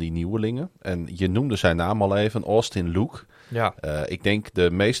inderdaad een van die nieuwelingen. En je noemde zijn naam al even, Austin Luke. Ja. Ik denk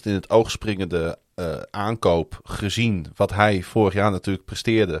de meest in het oog springende aankoop gezien wat hij vorig jaar natuurlijk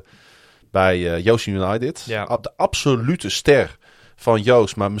presteerde bij Joost United. Ja. De absolute ster van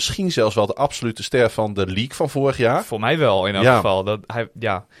Joost, maar misschien zelfs wel de absolute ster van de league van vorig jaar. Voor mij wel, in elk geval.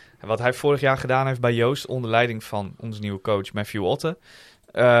 Wat hij vorig jaar gedaan heeft bij Joost onder leiding van onze nieuwe coach Matthew Otte,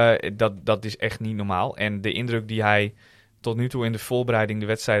 dat is echt niet normaal. En de indruk die hij tot nu toe in de voorbereiding, de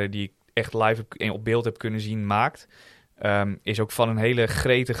wedstrijden die ik echt live op beeld heb kunnen zien, maakt, is ook van een hele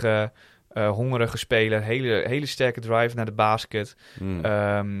gretige, hongerige speler. Hele sterke drive naar de basket.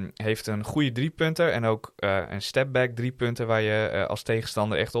 Heeft een goede driepunter en ook een stepback driepunter waar je als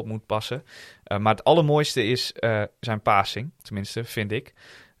tegenstander echt op moet passen. Maar het allermooiste is zijn passing, tenminste vind ik.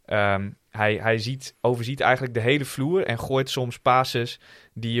 Hij overziet eigenlijk de hele vloer en gooit soms passes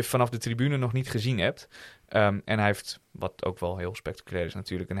die je vanaf de tribune nog niet gezien hebt. En hij heeft, wat ook wel heel spectaculair is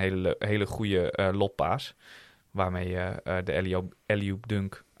natuurlijk, een hele goede loppaas. Waarmee je de alley-oop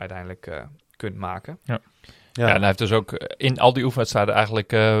dunk uiteindelijk kunt maken. Ja, en hij heeft dus ook in al die oefenwedstrijden eigenlijk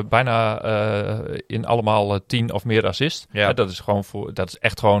bijna in allemaal 10 of meer assists. Ja. Dat is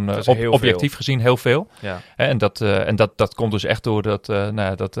echt gewoon objectief gezien heel veel. Ja. En dat komt dus echt door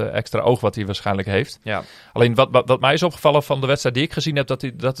dat extra oog wat hij waarschijnlijk heeft. Ja. Alleen wat mij is opgevallen van de wedstrijd die ik gezien heb,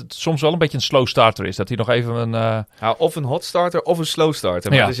 dat het soms wel een beetje een slow starter is. Dat hij nog even of een hot starter of een slow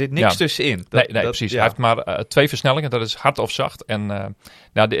starter. Maar er zit niks tussenin. Nee, precies. Ja. Hij heeft maar 2 versnellingen. Dat is hard of zacht. En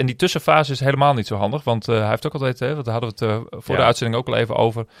die tussenfase is helemaal niet zo handig. Want hij heeft ook altijd, want daar hadden we het voor de uitzending ook al even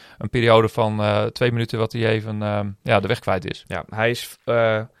over, een periode van 2 minuten wat hij even de weg kwijt is. Ja,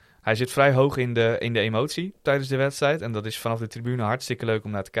 hij zit vrij hoog in de emotie tijdens de wedstrijd. En dat is vanaf de tribune hartstikke leuk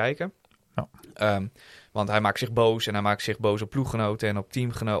om naar te kijken. Ja. Want hij maakt zich boos en hij maakt zich boos op ploeggenoten en op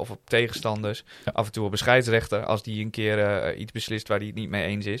teamgenoten of op tegenstanders. Ja. Af en toe op een scheidsrechter als die een keer iets beslist waar hij het niet mee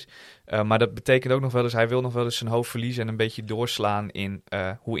eens is. Maar dat betekent ook nog wel eens, hij wil nog wel eens zijn hoofd verliezen en een beetje doorslaan in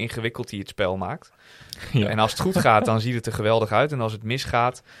hoe ingewikkeld hij het spel maakt. Ja. En als het goed gaat, dan ziet het er geweldig uit. En als het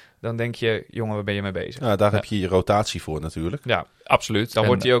misgaat, dan denk je, jongen, waar ben je mee bezig? Ja, daar heb je rotatie voor natuurlijk. Ja, absoluut. Dan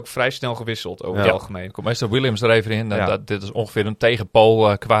wordt hij ook vrij snel gewisseld over het algemeen. Komt meestal Williams er even in. Dit is ongeveer een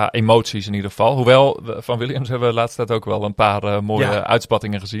tegenpool qua emoties in ieder geval. Hoewel, van Williams hebben we laatst tijd ook wel een paar mooie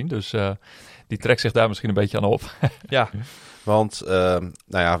uitspattingen gezien. Dus die trekt zich daar misschien een beetje aan op. Ja. Want, we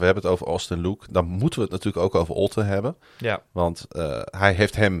hebben het over Austin Luke. Dan moeten we het natuurlijk ook over Otte hebben. Ja. Want hij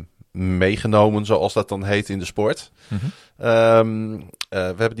heeft hem meegenomen, zoals dat dan heet in de sport. Mm-hmm. We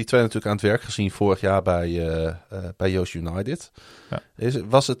hebben die twee natuurlijk aan het werk gezien vorig jaar bij Joost United. Ja.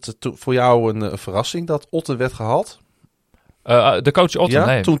 Was het voor jou een verrassing dat Otte werd gehaald? De coach Otte? Ja,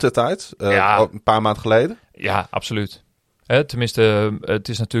 nee. toen ter tijd. Een paar maanden geleden. Ja, absoluut. Tenminste, het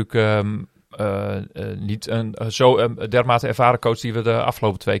is natuurlijk niet een dermate ervaren coach die we de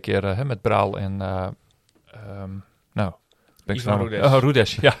afgelopen 2 keer met Braal en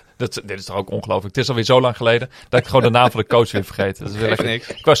Rudes, ja. Dit is toch ook ongelooflijk. Het is alweer zo lang geleden dat ik gewoon de naam van de coach weer vergeten. Dat is weer niks.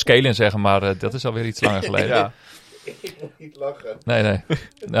 Ik wou Scalin zeggen, maar dat is alweer iets langer geleden. Ja. Ik moet niet lachen. Nee.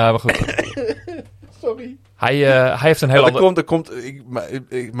 Nou, maar goed. Sorry. Hij heeft een heel ander...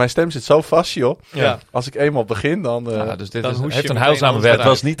 Mijn stem zit zo vast, joh. Ja. Als ik eenmaal begin, dan... dus dit dan heeft een heilzame werk. Het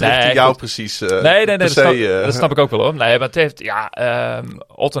was niet richting jou precies. Nee, dat snap ik ook wel, hoor. Nee, maar het heeft...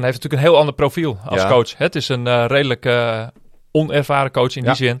 Otten heeft natuurlijk een heel ander profiel als coach. Het is een redelijk onervaren coach in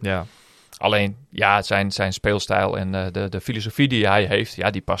die zin. Ja. Alleen, zijn speelstijl en de filosofie die hij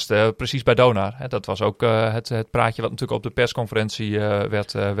heeft, die past precies bij Donar. Dat was ook het praatje wat natuurlijk op de persconferentie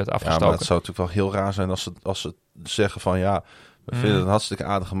werd afgestoken. Ja, maar het zou natuurlijk wel heel raar zijn als ze zeggen van we vinden het een hartstikke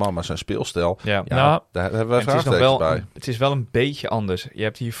aardige man, maar zijn speelstijl, daar hebben wij vraagtekens bij. Het is wel een beetje anders. Je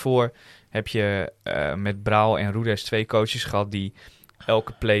hebt hiervoor met Brouw en Roedes 2 coaches gehad die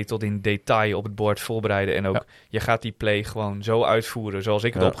elke play tot in detail op het bord voorbereiden. En ook, je gaat die play gewoon zo uitvoeren zoals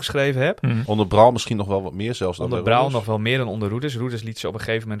ik het opgeschreven heb. Onder Brouw misschien nog wel wat meer zelfs dan onder Brouw nog wel meer dan onder Roedes. Roedes liet ze op een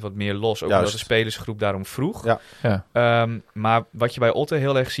gegeven moment wat meer los. Ook omdat de spelersgroep daarom vroeg. Ja. Maar wat je bij Otte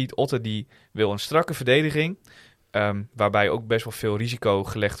heel erg ziet, Otte die wil een strakke verdediging. Waarbij ook best wel veel risico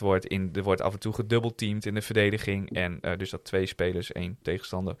gelegd wordt. Er wordt af en toe gedubbelteamd in de verdediging. En dus dat 2 spelers, 1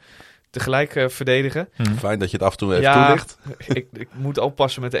 tegenstander tegelijk verdedigen. Fijn dat je het af en toe even toelicht. Ik moet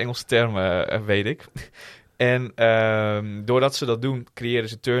oppassen met de Engelse termen, weet ik. En doordat ze dat doen, creëren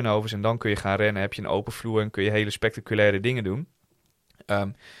ze turnovers en dan kun je gaan rennen. Heb je een open vloer en kun je hele spectaculaire dingen doen.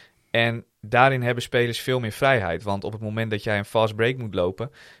 En daarin hebben spelers veel meer vrijheid. Want op het moment dat jij een fast break moet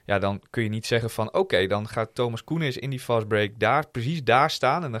lopen, dan kun je niet zeggen van oké, dan gaat Thomas Koenis in die fast break precies daar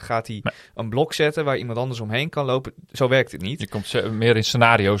staan. En dan gaat hij een blok zetten waar iemand anders omheen kan lopen. Zo werkt het niet. Je komt meer in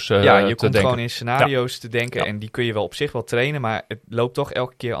scenario's te denken. Je komt gewoon in scenario's te denken. Ja. En die kun je wel op zich wel trainen, maar het loopt toch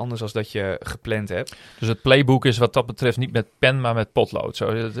elke keer anders dan dat je gepland hebt. Dus het playbook is wat dat betreft niet met pen, maar met potlood.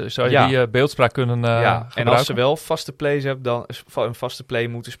 Zou je die beeldspraak kunnen gebruiken? En als ze wel vaste plays hebben, dan een vaste play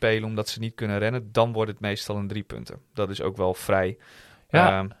moeten spelen omdat ze niet kunnen rennen, dan wordt het meestal een 3-punter. Dat is ook wel vrij.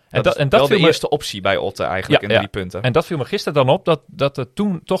 Dat is wel de eerste optie bij Otte eigenlijk, in 3 punten. En dat viel me gisteren dan op, dat er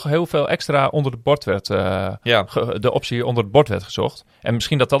toen toch heel veel extra onder het bord werd, de optie onder het bord werd gezocht. En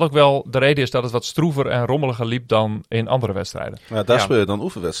misschien dat ook wel de reden is dat het wat stroever en rommeliger liep dan in andere wedstrijden. Ja, daar speel je dan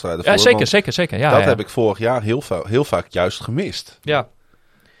oefenwedstrijden voor. Ja, zeker. Ja, heb ik vorig jaar heel vaak juist gemist. Ja.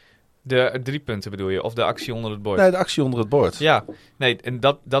 De 3 punten bedoel je? Of de actie onder het bord? Nee, de actie onder het bord. Ja, nee, en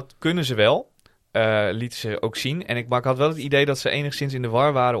dat kunnen ze wel. Lieten ze ook zien. En ik had wel het idee dat ze enigszins in de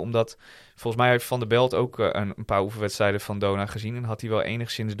war waren, omdat volgens mij heeft Van der Belt ook een paar oefenwedstrijden van Donar gezien. En had hij wel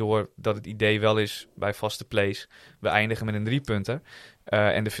enigszins door dat het idee wel is bij vaste plays, we eindigen met een 3-punter.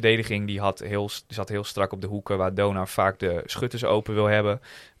 En de verdediging die zat heel strak op de hoeken, waar Donar vaak de schutters open wil hebben.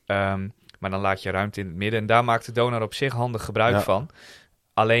 Maar dan laat je ruimte in het midden. En daar maakte Donar op zich handig gebruik van.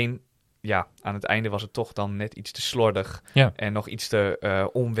 Alleen, aan het einde was het toch dan net iets te slordig. Ja. En nog iets te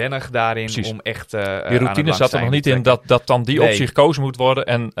onwennig daarin. Precies. Om echt die routine zat er nog niet in dat dan die optie gekozen moet worden.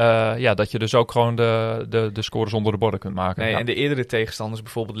 En dat je dus ook gewoon de scores onder de borden kunt maken. Nee, en de eerdere tegenstanders,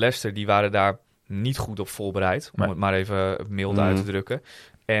 bijvoorbeeld Leicester, die waren daar niet goed op voorbereid. Om het maar even mild uit te drukken.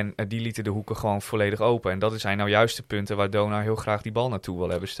 En die lieten de hoeken gewoon volledig open. En dat zijn nou juist de punten waar Donar heel graag die bal naartoe wil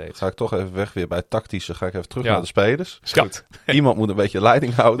hebben steeds. Ga ik toch even weg weer bij het tactische. Ga ik even terug naar de spelers. Is goed. Iemand moet een beetje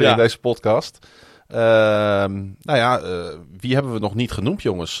leiding houden in deze podcast. Wie hebben we nog niet genoemd,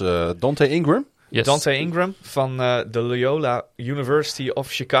 jongens? Dante Ingram. Yes. Dante Ingram van de Loyola University of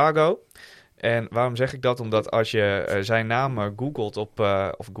Chicago. En waarom zeg ik dat? Omdat als je zijn naam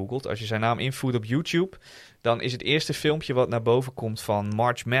googelt, als je zijn naam invoert op YouTube, dan is het eerste filmpje wat naar boven komt van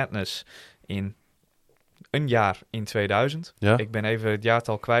March Madness in een jaar in 2000. Ja. Ik ben even het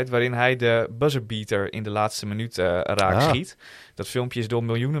jaartal kwijt, waarin hij de buzzerbeater in de laatste minuut schiet. Dat filmpje is door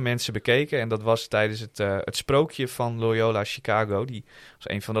miljoenen mensen bekeken en dat was tijdens het sprookje van Loyola Chicago. Die was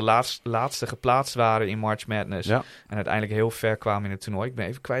een van de laatste geplaatst waren in March Madness. Ja. En uiteindelijk heel ver kwamen in het toernooi. Ik ben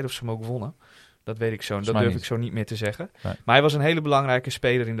even kwijt of ze hem ook wonnen. Dat weet ik zo. Dat durf ik zo niet meer te zeggen. Nee. Maar hij was een hele belangrijke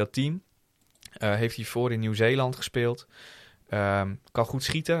speler in dat team. Heeft hiervoor in Nieuw-Zeeland gespeeld. Kan goed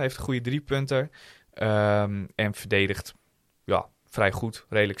schieten. Heeft een goede 3-punter. En verdedigt vrij goed.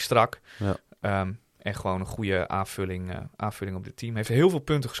 Redelijk strak. Ja. En gewoon een goede aanvulling op het team. Heeft heel veel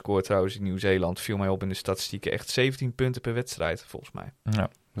punten gescoord trouwens in Nieuw-Zeeland. Viel mij op in de statistieken. Echt 17 punten per wedstrijd volgens mij.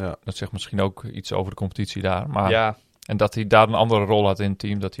 Ja. Dat zegt misschien ook iets over de competitie daar. Maar en dat hij daar een andere rol had in het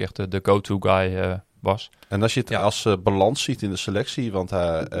team. Dat hij echt de go-to guy was. En als je het als balans ziet in de selectie. Want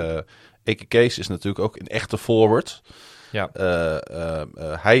Eke Kees is natuurlijk ook een echte forward. Ja.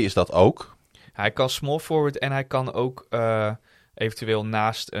 Hij is dat ook. Hij kan small forward en hij kan ook eventueel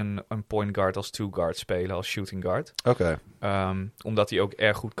naast een point guard als two guard spelen. Als shooting guard. Oké. Omdat hij ook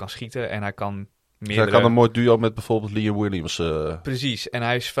erg goed kan schieten. En hij kan meerdere... Hij kan een mooi duo met bijvoorbeeld Liam Williams. Precies. En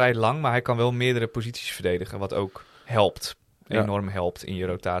hij is vrij lang, maar hij kan wel meerdere posities verdedigen. Wat ook helpt. enorm helpt in je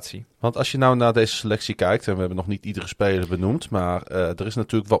rotatie. Want als je nou naar deze selectie kijkt, en we hebben nog niet iedere speler benoemd, maar er is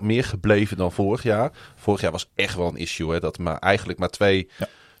natuurlijk wat meer gebleven dan vorig jaar. Vorig jaar was echt wel een issue, hè, dat eigenlijk maar 2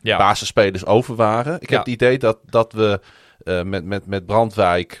 basisspelers over waren. Ik heb het idee dat we met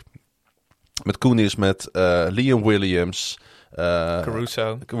Brandwijk, met Koenis, met Liam Williams,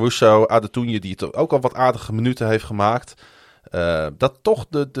 Caruso, Adetounye, die het ook al wat aardige minuten heeft gemaakt, dat toch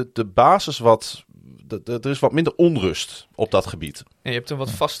de basis er is wat minder onrust op dat gebied. En je hebt een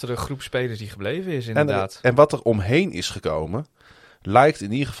wat vastere groep spelers die gebleven is, inderdaad. En wat er omheen is gekomen, lijkt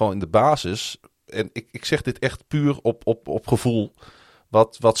in ieder geval in de basis, en ik zeg dit echt puur op gevoel,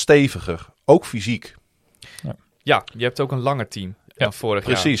 wat steviger. Ook fysiek. Ja, je hebt ook een langer team dan vorig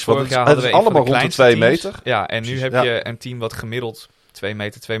jaar. Precies, Vorig jaar hadden we allemaal rond de 2 meter. Ja, en nu heb je een team wat gemiddeld 2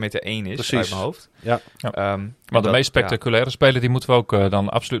 meter 1 is, precies, uit mijn hoofd. Ja. Maar de meest spectaculaire speler, die moeten we ook dan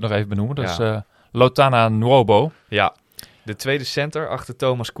absoluut nog even benoemen. Dat is Lotana Nwobo. Ja, de tweede center achter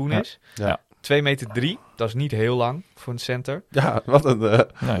Thomas Koenis. Ja. 2,3 meter, dat is niet heel lang voor een center. Ja, wat een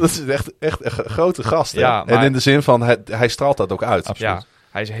dat is echt een grote gast. Ja, en in de zin van, hij straalt dat ook uit. Absoluut.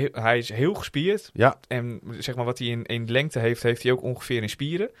 Ja, hij is heel gespierd. Ja. En zeg maar wat hij in lengte heeft hij ook ongeveer in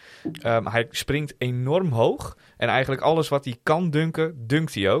spieren. Hij springt enorm hoog. En eigenlijk alles wat hij kan dunken,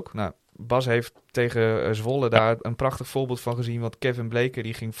 dunkt hij ook. Nou, Bas heeft tegen Zwolle daar een prachtig voorbeeld van gezien. Want Kevin Bleker,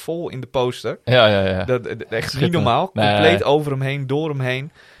 die ging vol in de poster. Ja. Dat echt niet normaal. Compleet over hem heen, door hem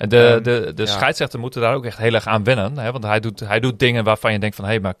heen. En de scheidsrechter moeten daar ook echt heel erg aan wennen. Hè? Want hij doet dingen waarvan je denkt van,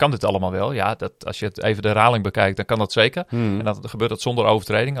 hé, maar kan dit allemaal wel? Ja, als je het even de herhaling bekijkt, dan kan dat zeker. En dan gebeurt dat zonder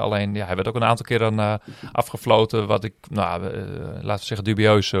overtreding. Alleen, hij werd ook een aantal keer afgefloten, wat ik, laten we zeggen,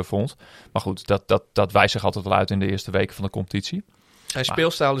 dubieus vond. Maar goed, dat wijst zich altijd wel uit in de eerste weken van de competitie. Zijn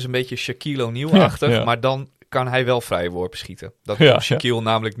speelstijl is een beetje Shaquille O'Neal-achtig, maar dan kan hij wel vrije worpen schieten. Dat kon Shaquille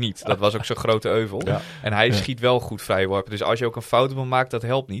namelijk niet. Dat was ook zo'n grote euvel. Ja. En hij schiet wel goed vrije worpen. Dus als je ook een fout op maakt, dat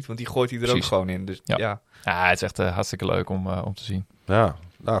helpt niet, want die gooit hij er ook gewoon in. Dus ja, het is echt hartstikke leuk om te zien. Ja,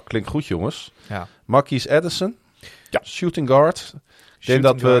 nou, klinkt goed, jongens. Ja. Marquise Addison, shooting guard. Ik denk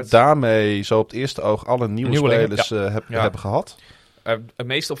dat we daarmee zo op het eerste oog alle nieuwe spelers hebben gehad. Het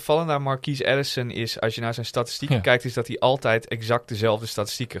meest opvallende aan Marquise Addison is, als je naar zijn statistieken kijkt, is dat hij altijd exact dezelfde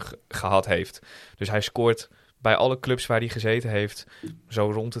statistieken gehad heeft. Dus hij scoort bij alle clubs waar hij gezeten heeft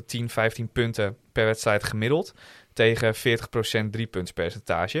zo rond de 10, 15 punten per wedstrijd gemiddeld. Tegen 40%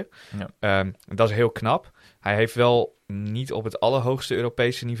 driepuntspercentage. Ja. Dat is heel knap. Hij heeft wel niet op het allerhoogste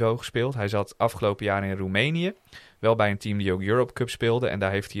Europese niveau gespeeld. Hij zat afgelopen jaar in Roemenië. Wel bij een team die ook Europe Cup speelde. En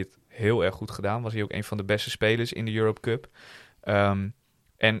daar heeft hij het heel erg goed gedaan. Was hij ook een van de beste spelers in de Europe Cup.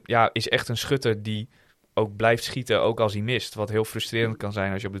 En ja, is echt een schutter die ook blijft schieten, ook als hij mist. Wat heel frustrerend kan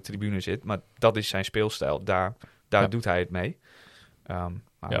zijn als je op de tribune zit. Maar dat is zijn speelstijl. Daar doet hij het mee.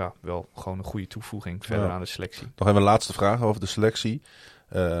 Maar wel gewoon een goede toevoeging verder aan de selectie. Nog even een laatste vraag over de selectie.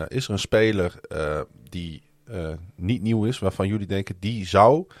 Is er een speler die niet nieuw is, waarvan jullie denken, die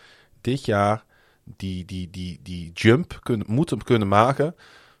zou dit jaar die jump moeten kunnen maken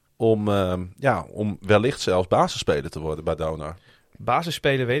om wellicht zelfs basisspeler te worden bij Donar?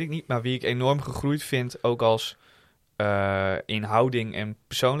 Basisspeler weet ik niet, maar wie ik enorm gegroeid vind, ook als in houding en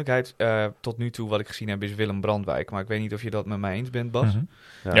persoonlijkheid tot nu toe wat ik gezien heb, is Willem Brandwijk. Maar ik weet niet of je dat met mij eens bent, Bas. Mm-hmm.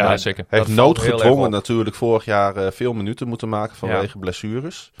 Ja, zeker. Hij heeft noodgedwongen natuurlijk vorig jaar veel minuten moeten maken vanwege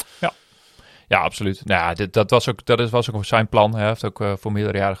blessures. Ja, absoluut. Nou, dat was ook zijn plan. Hij heeft ook voor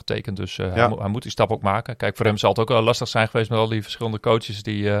meerdere jaren getekend. Dus hij moet die stap ook maken. Kijk, voor hem zal het ook wel lastig zijn geweest met al die verschillende coaches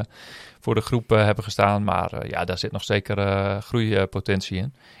die voor de groep hebben gestaan. Maar daar zit nog zeker groeipotentie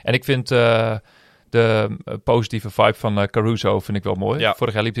in. En ik vind de positieve vibe van Caruso vind ik wel mooi. Ja.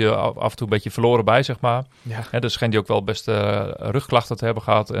 Vorig jaar liep hij af en toe een beetje verloren bij, zeg maar. Ja. Dus schijnt hij ook wel best rugklachten te hebben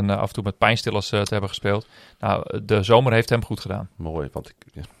gehad en af en toe met pijnstillers te hebben gespeeld. Nou, de zomer heeft hem goed gedaan. Mooi, want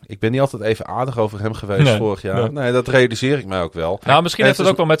ik ben niet altijd even aardig over hem geweest vorig jaar. Nee, dat realiseer ik mij ook wel. Nou, misschien heeft het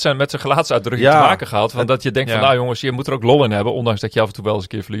ook wel met zijn gelaatsuitdrukking te maken gehad. Van dat je denkt van, nou jongens, je moet er ook lol in hebben, ondanks dat je af en toe wel eens een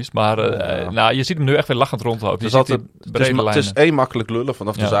keer verliest. Maar je ziet hem nu echt weer lachend rondlopen. Het is één makkelijk lullen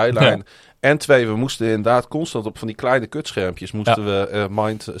vanaf de zijlijn. Ja. En twee, we moesten inderdaad constant op van die kleine kutschermpjes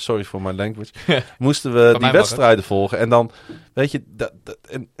sorry for my language, moesten we die wedstrijden volgen. En dan, weet je,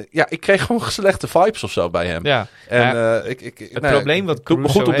 ik kreeg gewoon slechte vibes of zo bij hem. Ja. En probleem wat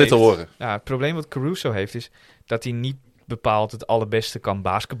Caruso goed om dit te horen. Ja, het probleem wat Caruso heeft is dat hij niet bepaald het allerbeste kan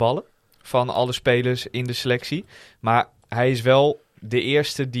basketballen van alle spelers in de selectie. Maar hij is wel de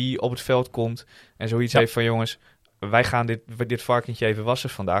eerste die op het veld komt en zoiets heeft van, jongens, wij gaan dit varkentje even wassen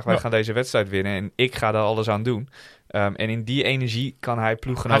vandaag. Wij gaan deze wedstrijd winnen en ik ga daar alles aan doen. En in die energie kan hij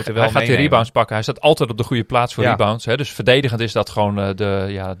ploeggenoten wel meenemen. Hij gaat die rebounds pakken. Hij staat altijd op de goede plaats voor rebounds. Hè? Dus verdedigend is dat gewoon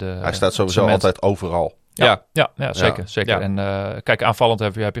hij staat sowieso altijd overal. Ja, zeker. Zeker. Ja. En kijk, aanvallend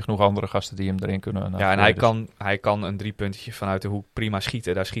heb je genoeg andere gasten die hem erin kunnen. Ja, en hij kan een 3-puntje vanuit de hoek prima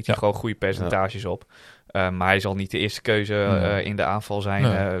schieten. Daar schiet hij gewoon goede percentages op. Maar hij zal niet de eerste keuze in de aanval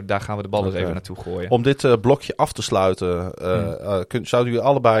zijn. Daar gaan we de bal eens even naartoe gooien. Om dit blokje af te sluiten, zouden jullie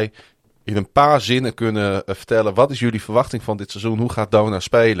allebei in een paar zinnen kunnen vertellen... wat is jullie verwachting van dit seizoen? Hoe gaat Donar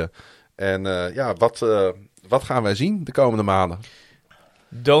spelen? En wat gaan wij zien de komende maanden?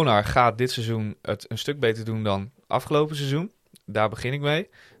 Donar gaat dit seizoen het een stuk beter doen dan afgelopen seizoen. Daar begin ik mee.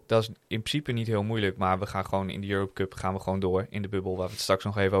 Dat is in principe niet heel moeilijk, maar we gaan gewoon in de Europe Cup gaan we gewoon door. In de bubbel, waar we het straks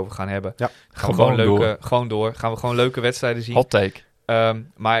nog even over gaan hebben. Ja, gaan we gewoon door. Gaan we gewoon leuke wedstrijden zien. Hot take.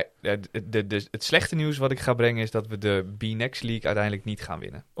 Maar het slechte nieuws wat ik ga brengen is dat we de B-Next League uiteindelijk niet gaan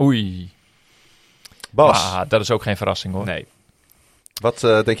winnen. Oei. Bas. Maar dat is ook geen verrassing hoor. Nee. Wat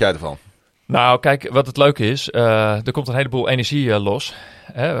denk jij ervan? Nou, kijk, wat het leuke is, er komt een heleboel energie los.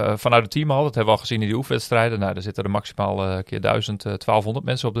 Vanuit het team al, dat hebben we al gezien in die oefenwedstrijden. Nou, er zitten er maximaal keer 1200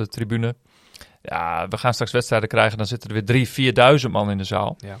 mensen op de tribune. Ja, we gaan straks wedstrijden krijgen, dan zitten er weer 3.000-4.000 man in de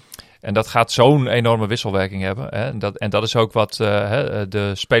zaal. Ja. En dat gaat zo'n enorme wisselwerking hebben. Hè? En dat is ook wat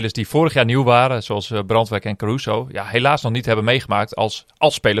de spelers die vorig jaar nieuw waren, zoals Brandwijk en Caruso, helaas nog niet hebben meegemaakt als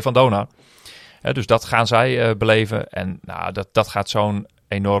speler van Donar. Dus dat gaan zij beleven. En nou, dat gaat zo'n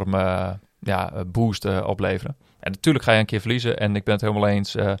enorme boost opleveren. En natuurlijk ga je een keer verliezen. En ik ben het helemaal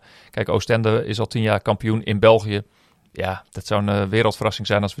eens. Kijk, Oostende is al 10 jaar kampioen in België. Ja, dat zou een wereldverrassing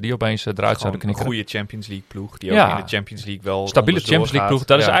zijn als we die opeens eruit zouden knikken. Een goede Champions League ploeg. Die ook in de Champions League wel stabiele Champions League ploeg.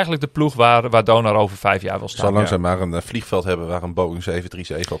 Dat is eigenlijk de ploeg waar Donar over 5 jaar wil staan. Zolang ze maar een vliegveld hebben waar een Boeing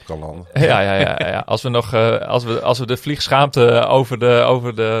 737 op kan landen. Ja. Als we nog als we de vliegschaamte over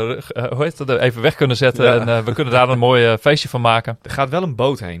de hoe heet dat, even weg kunnen zetten. En we kunnen daar een mooi feestje van maken. Er gaat wel een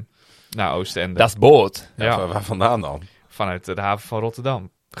boot heen naar Oostende. Dat is boot. Ja. Waar vandaan dan? Vanuit de haven van Rotterdam.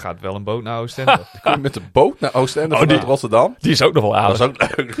 Er gaat wel een boot naar Oostende. Kun je met de boot naar Oostende vanuit Rotterdam? Die is ook nog wel aardig. Dat is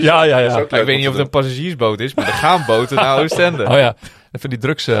ook leuk. Ja. Ik weet niet of het een passagiersboot is, maar er gaan boten naar Oostende. Oh ja. Even die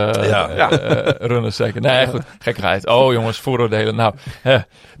drugs runners zeker. Nee, goed. Gekkigheid. Oh jongens, vooroordelen. Nou,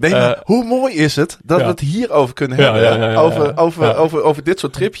 hoe mooi is het dat we het hierover kunnen hebben? Over dit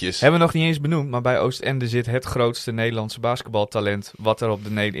soort tripjes. Hebben we nog niet eens benoemd, maar bij Oostende zit het grootste Nederlandse basketbaltalent wat er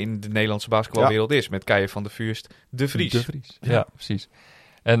in de Nederlandse basketbalwereld is. Met Keijer van der Vuurst, De Vries. Ja, precies.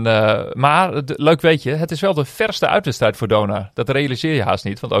 En, maar, leuk weet je, het is wel de verste uitwedstrijd voor Donar. Dat realiseer je haast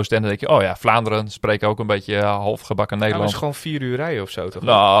niet. Want Oostende denk je, Vlaanderen spreken ook een beetje halfgebakken Nederland. Dat is gewoon 4 uur rijden of zo, toch?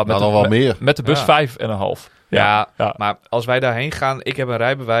 Nou, nog wel meer. Met de bus 5,5. Ja, maar als wij daarheen gaan, ik heb een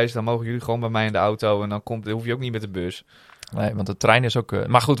rijbewijs, dan mogen jullie gewoon bij mij in de auto en dan hoef je ook niet met de bus. Nee, want de trein is ook...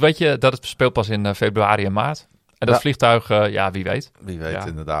 maar goed, weet je, dat het speelt pas in februari en maart. En dat vliegtuig, wie weet. Wie weet,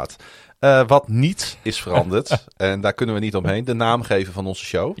 inderdaad. Wat niet is veranderd, en daar kunnen we niet omheen, de naamgever van onze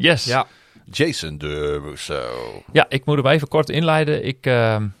show. Yes. Ja. Jason Deruso. Ja, ik moet hem even kort inleiden. Ik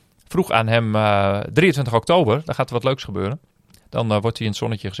vroeg aan hem 23 oktober, dan gaat er wat leuks gebeuren. Dan wordt hij in het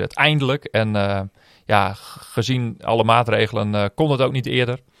zonnetje gezet. Eindelijk. En gezien alle maatregelen kon het ook niet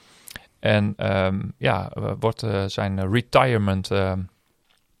eerder. En wordt zijn retirement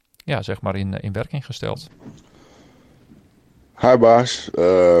zeg maar in werking gesteld. Hi Bas.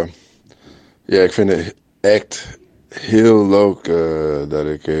 Ik vind het echt heel leuk dat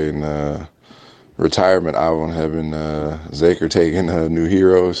ik een retirement avond heb. Zeker tegen New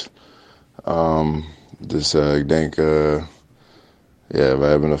Heroes. Dus ik denk, we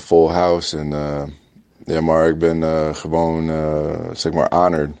hebben een full house. Maar ik ben gewoon,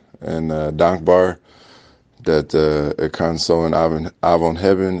 honored en dankbaar dat ik kan zo'n avond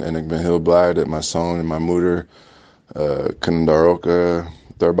hebben. En ik ben heel blij dat mijn zoon en mijn moeder kunnen daar ook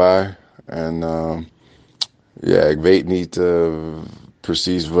daarbij. En ik weet niet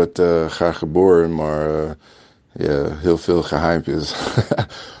precies wat gaat gebeuren, maar heel veel geheimpjes.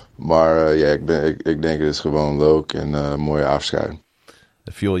 Maar ik denk het is gewoon leuk en een mooie afscheid.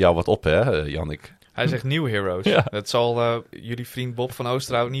 Er viel jou wat op, hè, Jannik? Hij zegt New Heroes. Ja. Dat zal jullie vriend Bob van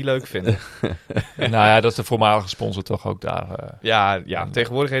Oosterhout niet leuk vinden. Dat is de voormalige sponsor toch ook daar.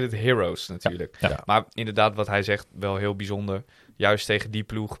 Tegenwoordig heet het Heroes natuurlijk. Ja. Maar inderdaad, wat hij zegt, wel heel bijzonder. Juist tegen die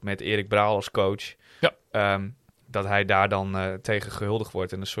ploeg met Erik Braal als coach. Ja. Dat hij daar dan tegen gehuldigd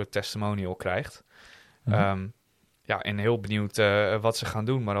wordt en een soort testimonial krijgt. Mm-hmm. En heel benieuwd wat ze gaan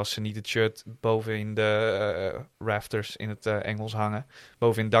doen. Maar als ze niet het shirt boven in de rafters in het Engels hangen,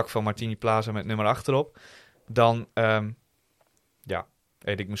 boven in het dak van Martini Plaza met nummer achterop, dan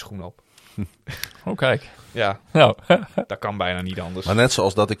eet ik mijn schoen op. Oh, kijk. Ja, nou. Dat kan bijna niet anders. Maar net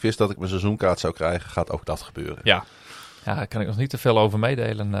zoals dat ik wist dat ik mijn seizoenkaart zou krijgen, gaat ook dat gebeuren. Ja. Ja, daar kan ik nog niet te veel over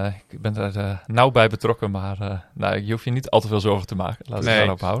meedelen. Ik ben er nauw bij betrokken, maar je hoeft je niet al te veel zorgen te maken. Laten we het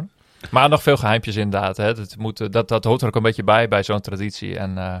daarop houden. Maar nog veel geheimpjes inderdaad. Hè. Dat hoort er ook een beetje bij zo'n traditie.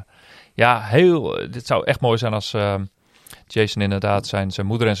 En dit zou echt mooi zijn als Jason inderdaad zijn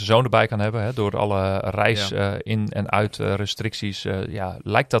moeder en zijn zoon erbij kan hebben. Hè. Door alle reis in- en uit restricties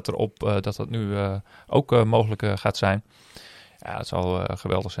lijkt dat erop dat dat nu ook mogelijk gaat zijn. Ja, het zal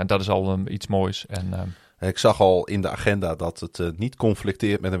geweldig zijn. Dat is al iets moois. En ik zag al in de agenda dat het niet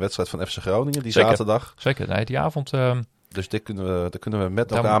conflicteert met een wedstrijd van FC Groningen die Zeker. zaterdag. Zeker, nee, die avond... Dus daar kunnen we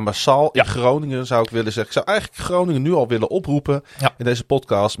met elkaar massaal in Groningen, zou ik willen zeggen. Ik zou eigenlijk Groningen nu al willen oproepen in deze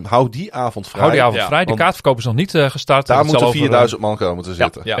podcast. Hou die avond vrij. Hou die avond vrij. De kaartverkoop is nog niet gestart. Daar moeten 4000 man komen te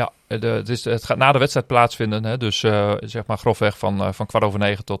zitten. Het gaat na de wedstrijd plaatsvinden. Hè, dus zeg maar grofweg van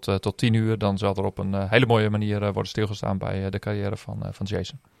 9:15 tot 10:00. Dan zal er op een hele mooie manier worden stilgestaan bij de carrière van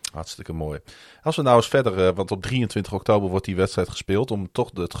Jason. Hartstikke mooi. Als we nou eens verder, want op 23 oktober wordt die wedstrijd gespeeld, om toch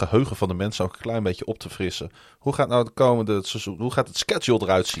het geheugen van de mensen ook een klein beetje op te frissen. Hoe gaat nou de komende seizoen, hoe gaat het schedule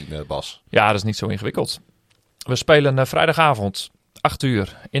eruit zien, Bas? Ja, dat is niet zo ingewikkeld. We spelen vrijdagavond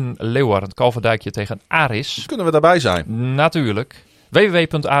 8:00 in Leeuwarden, het Kalverdijkje tegen Aris. Kunnen we daarbij zijn? Natuurlijk.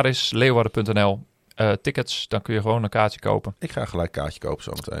 www.arisleeuwarden.nl Tickets, dan kun je gewoon een kaartje kopen. Ik ga gelijk een kaartje kopen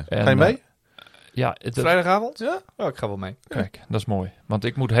zometeen. Ga je mee? Ja, vrijdagavond? Ja? Oh, ik ga wel mee. Kijk, dat is mooi. Want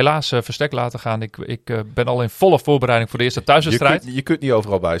ik moet helaas verstek laten gaan. Ik ben al in volle voorbereiding voor de eerste thuiswedstrijd. Je kunt niet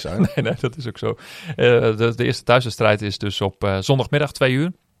overal bij zijn. Nee, dat is ook zo. De eerste thuiswedstrijd is dus op zondagmiddag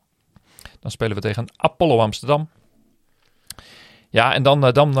 2:00. Dan spelen we tegen Apollo Amsterdam. Ja, en dan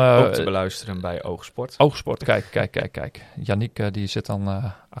ook te beluisteren bij Oogsport. Oogsport, kijk. Yannick die zit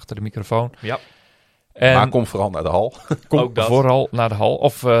dan achter de microfoon. Ja. En maar kom vooral naar de hal. Kom vooral naar de hal.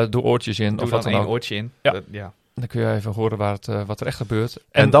 Of doe oortjes in. Doe of wat dan ook. Oortje in. Ja. Dan kun je even horen wat er echt gebeurt.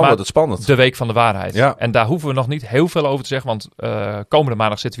 En dan wordt het spannend. De week van de waarheid. Ja. En daar hoeven we nog niet heel veel over te zeggen. Want komende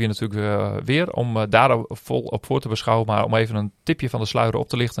maandag zitten we hier natuurlijk weer. Om daar vol op voor te beschouwen. Maar om even een tipje van de sluier op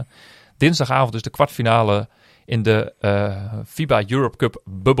te lichten. Dinsdagavond is de kwartfinale in de FIBA Europe Cup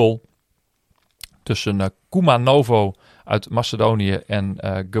bubbel. Tussen Kumanovo uit Macedonië en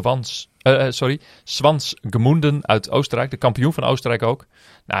Swansgemunden uit Oostenrijk. De kampioen van Oostenrijk ook.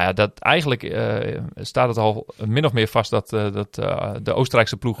 Nou ja, eigenlijk staat het al min of meer vast dat de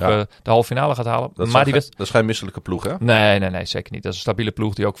Oostenrijkse ploeg de halve finale gaat halen. Dat is geen misselijke ploeg, hè? Nee, zeker niet. Dat is een stabiele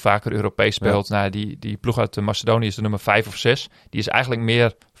ploeg die ook vaker Europees speelt. Ja. Nou, die ploeg uit Macedonië is de nummer 5 of 6. Die is eigenlijk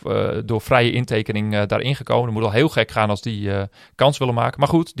meer door vrije intekening daarin gekomen. Het moet al heel gek gaan als die kans willen maken. Maar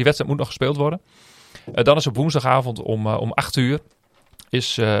goed, die wedstrijd moet nog gespeeld worden. Dan is op woensdagavond om 8:00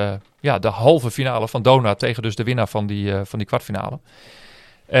 is de halve finale van Donar tegen dus de winnaar van die kwartfinale.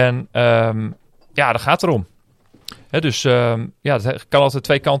 En dat gaat erom. Dus het kan altijd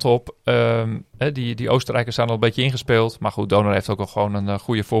twee kanten op. Die Oostenrijkers zijn al een beetje ingespeeld. Maar goed, Donar heeft ook al gewoon een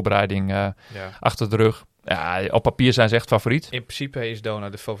goede voorbereiding achter de rug. Ja, op papier zijn ze echt favoriet. In principe is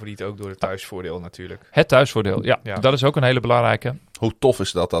Donar de favoriet ook door het thuisvoordeel natuurlijk. Het thuisvoordeel, ja. Dat is ook een hele belangrijke. Hoe tof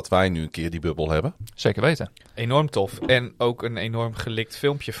is dat wij nu een keer die bubbel hebben? Zeker weten. Enorm tof. En ook een enorm gelikt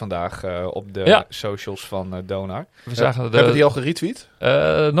filmpje vandaag op de socials van Donar. Hebben we die al geretweet?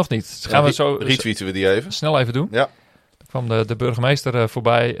 Nog niet. Gaan we zo retweeten we die even? Snel even doen. Ja. Er kwam de burgemeester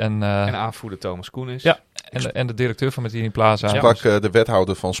voorbij. En aanvoerder Thomas Koenis. Ja. En de directeur van Martini Plaza. Ik sprak de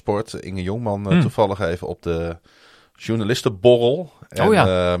wethouder van sport, Inge Jongman, toevallig even op de journalistenborrel.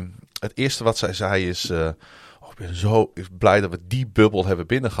 En het eerste wat zij zei is... ik ben zo blij dat we die bubbel hebben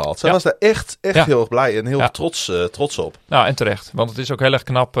binnengehaald. Zij was daar echt heel erg blij en heel trots op. Nou, en terecht. Want het is ook heel erg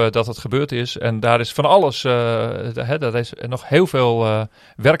knap dat het gebeurd is. En daar is van alles... daar is nog heel veel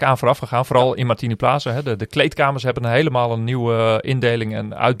werk aan vooraf gegaan. Vooral in Martini Plaza. De kleedkamers hebben helemaal een nieuwe indeling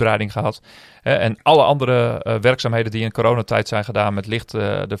en uitbreiding gehad. En alle andere werkzaamheden die in coronatijd zijn gedaan... met licht,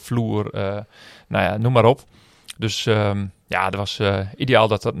 de vloer, noem maar op. Dus... het was ideaal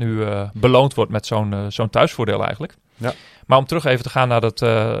dat dat nu beloond wordt met zo'n thuisvoordeel eigenlijk. Ja. Maar om terug even te gaan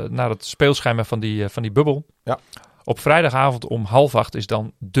naar het speelschema van die bubbel. Ja. Op vrijdagavond om 7:30 is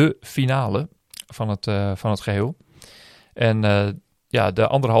dan de finale van het geheel. En de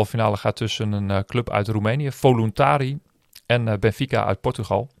andere halve finale gaat tussen een club uit Roemenië, Voluntari, en Benfica uit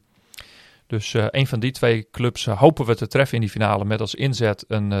Portugal. Dus een van die twee clubs hopen we te treffen in die finale met als inzet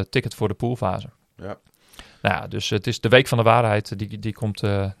een ticket voor de poolfase. Ja. Nou ja, dus het is de week van de waarheid. Die komt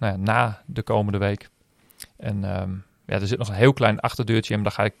na de komende week. En er zit nog een heel klein achterdeurtje in.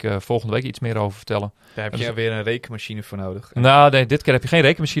 Daar ga ik volgende week iets meer over vertellen. Daar heb je weer een rekenmachine voor nodig. Nou, nee, dit keer heb je geen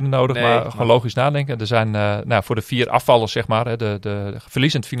rekenmachine nodig. Maar gewoon logisch nadenken. Er zijn voor de 4 afvallers, zeg maar. De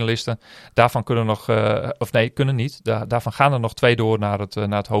verliezend finalisten. Daarvan kunnen nog... kunnen niet. Daarvan gaan er nog 2 door naar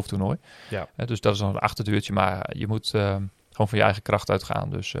het hoofdtoernooi. Ja. Dus dat is nog een achterdeurtje. Maar je moet gewoon van je eigen kracht uitgaan.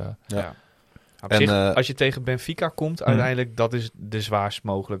 Dus... Op zich, als je tegen Benfica komt, uiteindelijk, dat is de zwaarst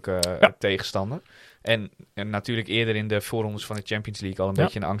mogelijke tegenstander. En natuurlijk eerder in de voorrondes van de Champions League al een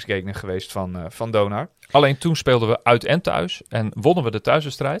beetje een angstgegner geweest van Donar. Alleen toen speelden we uit en thuis en wonnen we de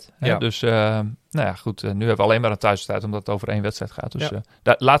thuiswedstrijd. Ja. Dus goed, nu hebben we alleen maar een thuiswedstrijd omdat het over 1 wedstrijd gaat. Dus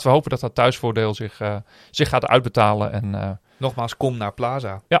laten we hopen dat dat thuisvoordeel zich gaat uitbetalen. En, nogmaals, kom naar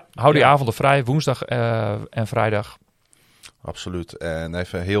Plaza. Ja, hou die avonden vrij, woensdag en vrijdag. Absoluut. En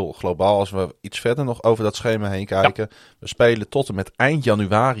even heel globaal, als we iets verder nog over dat schema heen kijken. Ja. We spelen tot en met eind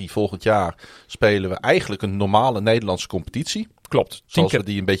januari volgend jaar spelen we eigenlijk een normale Nederlandse competitie. Klopt. Zoals we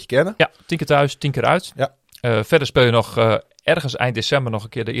die een beetje kennen. Ja, 10 keer thuis, 10 keer uit. Ja. Verder speel je nog ergens eind december nog een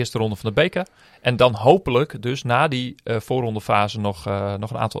keer de eerste ronde van de beker. En dan hopelijk dus na die voorrondefase nog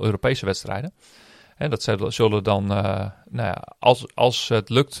een aantal Europese wedstrijden. En dat zullen dan, als het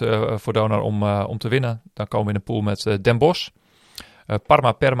lukt voor Donar om te winnen, dan komen we in een pool met Den Bosch,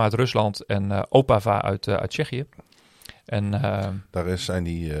 Parma Perma uit Rusland en Opava uit Tsjechië. En daar zijn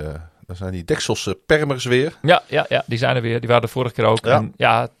die Dekselse Permers weer. Ja, die zijn er weer. Die waren de vorige keer ook.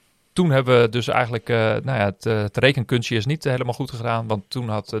 Ja. En toen hebben we dus eigenlijk, het rekenkunstje is niet helemaal goed gegaan, want toen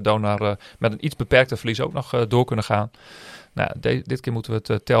had Donar met een iets beperkter verlies ook nog door kunnen gaan. Nou, dit keer moeten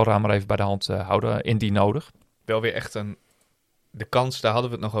we het telraam maar even bij de hand houden, indien nodig. Wel weer echt de kans, daar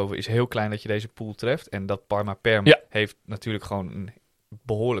hadden we het nog over, is heel klein dat je deze pool treft. En dat Parma Perm heeft natuurlijk gewoon een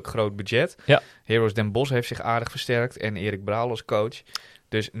behoorlijk groot budget. Ja. Heroes Den Bosch heeft zich aardig versterkt en Erik Braal als coach.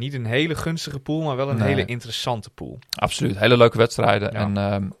 Dus niet een hele gunstige pool, maar wel een hele interessante pool. Absoluut, hele leuke wedstrijden.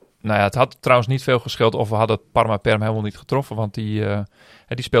 Ja. En het had trouwens niet veel gescheeld of we hadden Parma Perm helemaal niet getroffen. Want die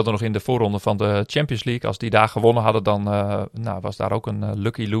speelde nog in de voorronde van de Champions League. Als die daar gewonnen hadden, dan was daar ook een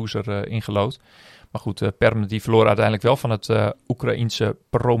lucky loser ingelood. Maar goed, Perm die verloor uiteindelijk wel van het Oekraïense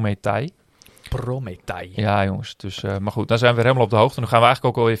Prometei. Ja, jongens. Dus, maar goed, dan zijn we weer helemaal op de hoogte. Dan gaan we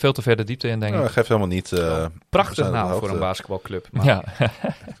eigenlijk ook alweer veel te ver de diepte in, denk ik. Dat geeft helemaal niet. Prachtig naam voor een basketbalclub. Maar ja.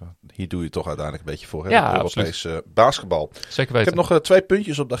 Hier doe je het toch uiteindelijk een beetje voor. Ja, Europees basketbal. Zeker weten. Ik heb nog 2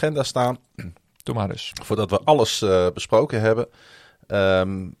 puntjes op de agenda staan. Doe maar eens. Voordat we alles besproken hebben.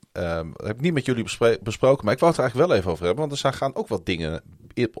 Heb ik niet met jullie besproken, maar ik wou het er eigenlijk wel even over hebben. Want er gaan ook wat dingen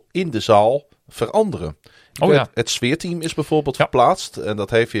in de zaal veranderen. Het sfeerteam is bijvoorbeeld verplaatst. En dat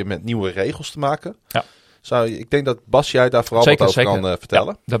heeft weer met nieuwe regels te maken. Ja. Ik denk dat Bas, jij daar vooral wat over kan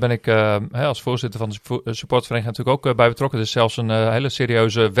vertellen. Ja, daar ben ik als voorzitter van de supportersvereniging natuurlijk ook bij betrokken. Er is zelfs een hele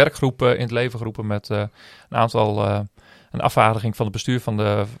serieuze werkgroep in het leven geroepen met een aantal, een afvaardiging van het bestuur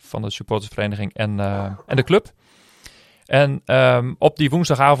van de supportersvereniging en de club. En op die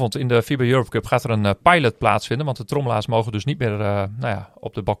woensdagavond in de FIBA Europe Cup gaat er een pilot plaatsvinden. Want de trommelaars mogen dus niet meer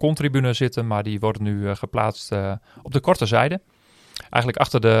op de balkontribune zitten. Maar die worden nu geplaatst op de korte zijde.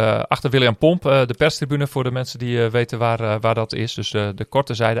 Eigenlijk achter William Pomp, de perstribune voor de mensen die weten waar dat is. Dus de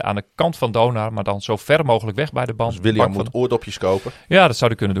korte zijde aan de kant van Donar, maar dan zo ver mogelijk weg bij de band. Dus William moet oordopjes kopen. Ja, dat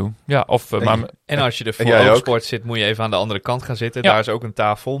zou hij kunnen doen. Ja, en als je er voor Oogsport zit, moet je even aan de andere kant gaan zitten. Ja. Daar is ook een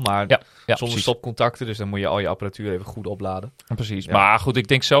tafel, maar zonder stopcontacten. Dus dan moet je al je apparatuur even goed opladen. Precies. Ja. Maar goed, ik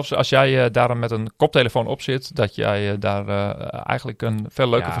denk zelfs als jij daar met een koptelefoon op zit, dat jij daar eigenlijk een veel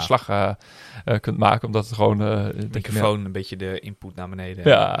leuker verslag kunt maken. Omdat het gewoon... de microfoon een beetje de input naar beneden.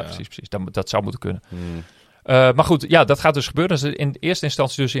 Ja, precies. Dat zou moeten kunnen. Maar goed, dat gaat dus gebeuren. Dus in eerste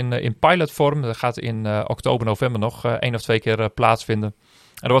instantie dus in pilotvorm. Dat gaat in oktober, november nog 1 of 2 keer plaatsvinden.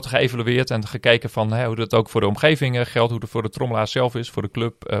 En er wordt geëvalueerd en gekeken van hoe dat ook voor de omgeving geldt. Hoe het voor de trommelaar zelf is, voor de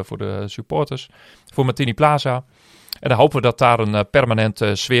club, voor de supporters. Voor Martini Plaza. En dan hopen we dat daar een permanent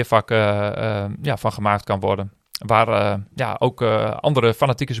sfeervak van gemaakt kan worden. Waar ook andere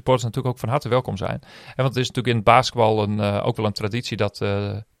fanatieke supporters natuurlijk ook van harte welkom zijn. En want het is natuurlijk in het basketbal ook wel een traditie dat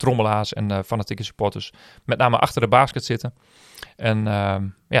trommelaars en fanatieke supporters met name achter de basket zitten. En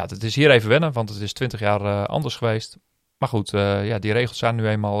het is hier even wennen, want het is 20 jaar anders geweest. Maar goed, die regels zijn nu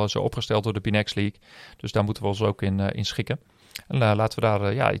eenmaal zo opgesteld door de B-Next League. Dus daar moeten we ons ook in schikken. En laten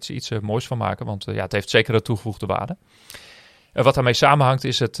we daar iets moois van maken, want het heeft zeker een toegevoegde waarde. Wat daarmee samenhangt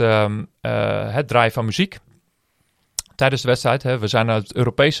is het draaien van muziek. Tijdens de wedstrijd, we zijn uit het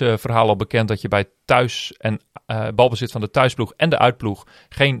Europese verhaal al bekend dat je bij thuis en balbezit van de thuisploeg en de uitploeg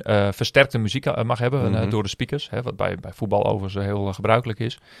geen versterkte muziek mag hebben door de speakers. Wat bij voetbal overigens heel gebruikelijk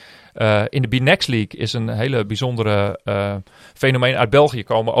is. In de B-Next League is een hele bijzondere fenomeen uit België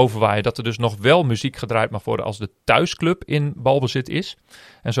komen overwaaien. Dat er dus nog wel muziek gedraaid mag worden als de thuisclub in balbezit is.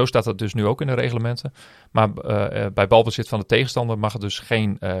 En zo staat dat dus nu ook in de reglementen. Maar bij balbezit van de tegenstander mag er dus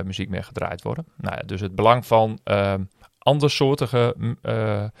geen muziek meer gedraaid worden. Dus het belang van andersoortige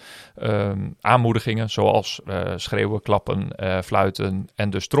aanmoedigingen, zoals schreeuwen, klappen, fluiten en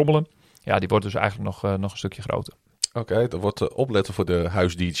dus trommelen. Ja, die wordt dus eigenlijk nog een stukje groter. Oké, dat wordt opletten voor de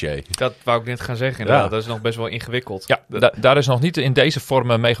huis-DJ. Dat wou ik net gaan zeggen, inderdaad. Ja. Dat is nog best wel ingewikkeld. Ja, daar is nog niet in deze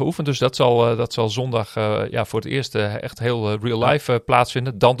vorm mee geoefend. Dus dat zal zondag voor het eerst echt heel real life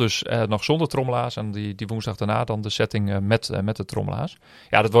plaatsvinden. Dan dus nog zonder trommelaars. En die woensdag daarna dan de setting met de trommelaars.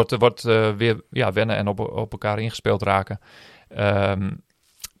 Ja, dat wordt weer wennen en op elkaar ingespeeld raken.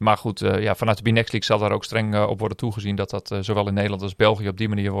 Maar goed, vanuit de B-Next League zal daar ook streng op worden toegezien... dat zowel in Nederland als België op die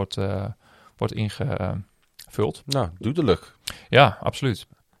manier wordt ingevuld. Nou, duidelijk. Ja, absoluut.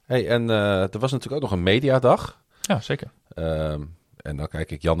 Hey, en er was natuurlijk ook nog een mediadag. Ja, zeker. En dan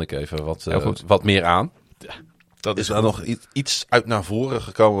kijk ik Jannik even Heel wat meer aan. Dat Is er nog iets uit naar voren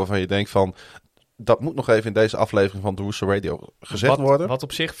gekomen waarvan je denkt van... dat moet nog even in deze aflevering van de Rooster Radio gezegd worden? Wat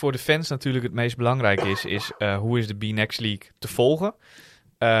op zich voor de fans natuurlijk het meest belangrijk is hoe is de B-Next League te volgen?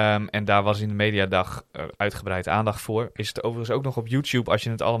 En daar was in de mediadag uitgebreid aandacht voor. Is het overigens ook nog op YouTube. Als je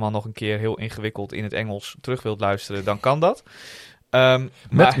het allemaal nog een keer heel ingewikkeld in het Engels terug wilt luisteren, dan kan dat.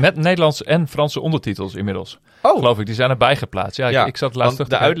 Met Nederlands en Franse ondertitels inmiddels. Oh, Geloof ik, die zijn erbij geplaatst. Ja, ik zat laatst want terug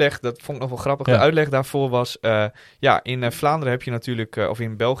de te kijken. uitleg, dat vond ik nog wel grappig. Ja. De uitleg daarvoor was, in Vlaanderen heb je natuurlijk, of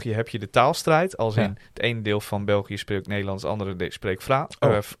in België heb je de taalstrijd. Als in het ene deel van België spreekt Nederlands, het andere spreekt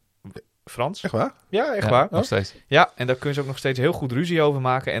Frans. Echt waar? Ja, echt waar. Nog steeds. Ja, en daar kun je ook nog steeds heel goed ruzie over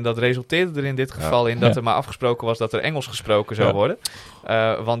maken. En dat resulteerde er in dit geval in dat er maar afgesproken was dat er Engels gesproken zou worden.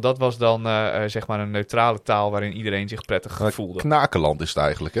 Want dat was dan zeg maar een neutrale taal waarin iedereen zich prettig voelde. Knakenland is het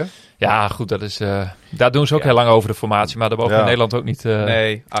eigenlijk, hè? Ja, goed, dat is, daar doen ze ook heel lang over de formatie, maar dat mogen we in Nederland ook niet.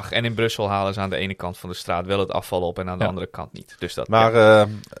 Nee, en in Brussel halen ze aan de ene kant van de straat wel het afval op en aan de andere kant niet. Dus dat, Maar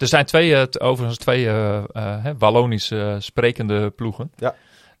Er zijn overigens twee Wallonisch sprekende ploegen. Ja.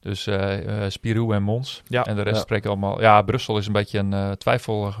 Dus Spirou en Mons. Ja. En de rest spreken allemaal... Ja, Brussel is een beetje een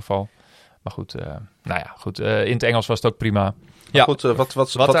twijfelgeval. Maar goed, in het Engels was het ook prima. Ja. Goed, wat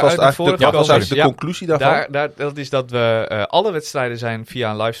was eigenlijk de conclusie daarvan? Dat is dat we alle wedstrijden zijn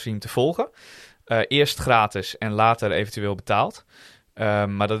via een livestream te volgen. Eerst gratis en later eventueel betaald.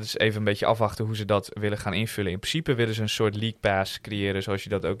 Maar dat is even een beetje afwachten hoe ze dat willen gaan invullen. In principe willen ze een soort League Pass creëren zoals je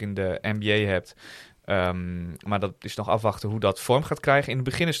dat ook in de NBA hebt. Maar dat is nog afwachten hoe dat vorm gaat krijgen. In het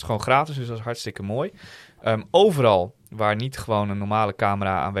begin is het gewoon gratis, dus dat is hartstikke mooi. Overal waar niet gewoon een normale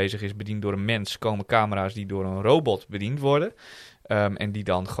camera aanwezig is, bediend door een mens, komen camera's die door een robot bediend worden. En die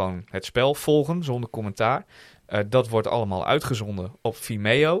dan gewoon het spel volgen zonder commentaar. Dat wordt allemaal uitgezonden op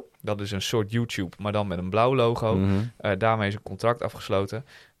Vimeo. Dat is een soort YouTube, maar dan met een blauw logo. Mm-hmm. Daarmee is een contract afgesloten.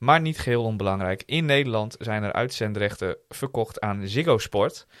 Maar niet geheel onbelangrijk. In Nederland zijn er uitzendrechten verkocht aan Ziggo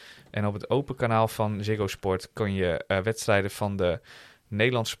Sport. En op het open kanaal van Ziggo Sport kun je wedstrijden van de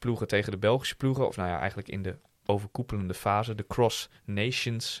Nederlandse ploegen tegen de Belgische ploegen. Of eigenlijk in de overkoepelende fase. De Cross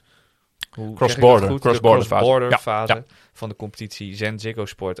Nations. Cross-border fase van de competitie. Zendt Ziggo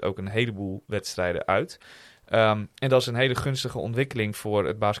Sport ook een heleboel wedstrijden uit. En dat is een hele gunstige ontwikkeling voor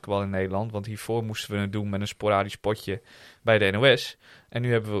het basketbal in Nederland. Want hiervoor moesten we het doen met een sporadisch potje bij de NOS. En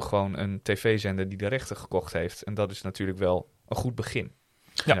nu hebben we gewoon een tv-zender die de rechten gekocht heeft. En dat is natuurlijk wel een goed begin.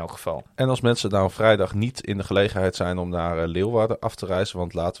 In elk geval. En als mensen nou vrijdag niet in de gelegenheid zijn om naar Leeuwarden af te reizen,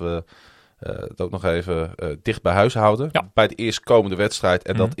 want laten we het ook nog even dicht bij huis houden. Ja. Bij de eerstkomende wedstrijd,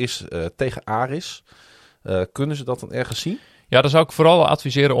 en dat is tegen Aris. Kunnen ze dat dan ergens zien? Ja, dan zou ik vooral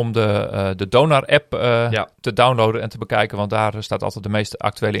adviseren om de Donar-app te downloaden en te bekijken, want daar staat altijd de meest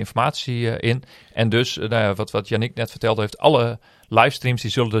actuele informatie in. En dus, wat Yannick net vertelde, heeft alle livestreams,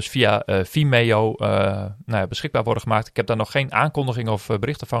 die zullen dus via Vimeo beschikbaar worden gemaakt. Ik heb daar nog geen aankondiging of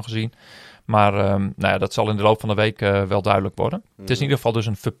berichten van gezien. Maar dat zal in de loop van de week wel duidelijk worden. Het is in ieder geval dus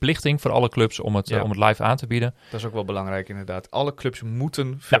een verplichting voor alle clubs om het live aan te bieden. Dat is ook wel belangrijk inderdaad. Alle clubs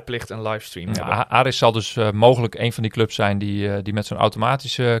moeten verplicht een livestream hebben. Aris zal dus mogelijk een van die clubs zijn die met zo'n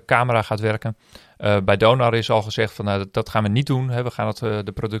automatische camera gaat werken. Bij Donar is al gezegd van dat gaan we niet doen. Hè. We gaan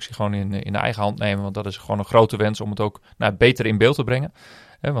de productie gewoon in de eigen hand nemen. Want dat is gewoon een grote wens om het ook beter in beeld te brengen.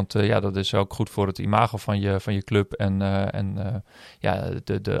 Want dat is ook goed voor het imago van je club. En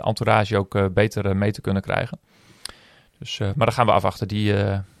de entourage ook beter mee te kunnen krijgen. Dus, maar dan gaan we afwachten. Die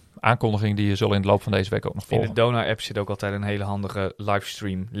aankondiging die zullen in de loop van deze week ook nog volgen. In de Donar-app zit ook altijd een hele handige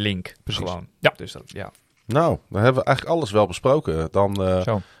livestream link. Precies. Gewoon. Ja. Dus dat, Nou, dan hebben we eigenlijk alles wel besproken. Dan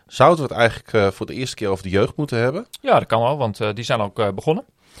zouden we het eigenlijk voor de eerste keer over de jeugd moeten hebben. Ja, dat kan wel, want die zijn ook begonnen.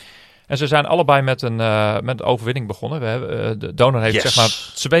 En ze zijn allebei met een overwinning begonnen. We hebben, de Donar heeft zeg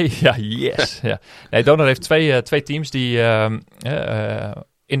maar twee... Ja, yes. Ja. Nee, Donar heeft twee teams die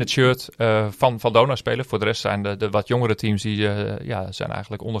in het shirt van Donar spelen. Voor de rest zijn de wat jongere teams die zijn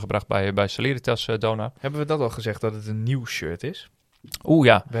eigenlijk ondergebracht bij Celeritas Donar. Hebben we dat al gezegd dat het een nieuw shirt is? Oeh,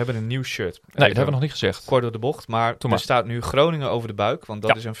 ja. We hebben een nieuw shirt. Nee, dat hebben we nog niet gezegd. Kort door de bocht, maar er staat nu Groningen over de buik. Want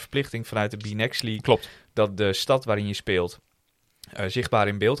dat is een verplichting vanuit de B-Next League. Klopt. dat de stad waarin je speelt zichtbaar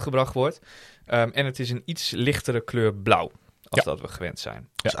in beeld gebracht wordt. En het is een iets lichtere kleur blauw, als dat we gewend zijn.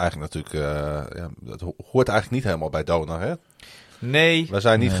 Dat is eigenlijk natuurlijk, dat hoort eigenlijk niet helemaal bij Donar, hè? Nee. We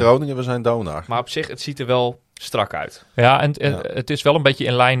zijn niet Groningen, we zijn Donar. Maar op zich, het ziet er wel strak uit. Ja, en het is wel een beetje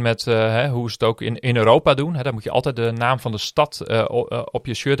in lijn met hoe ze het ook in Europa doen. Daar moet je altijd de naam van de stad op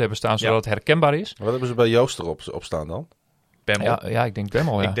je shirt hebben staan, zodat het herkenbaar is. Wat hebben ze bij Joost erop staan dan? Bemmel. Ja, ik denk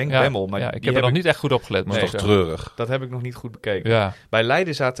Bemmel. Ja. Ik denk Bemmel, maar ik heb er nog niet echt goed opgelet. Dat is toch treurig. Dat heb ik nog niet goed bekeken. Ja, Bij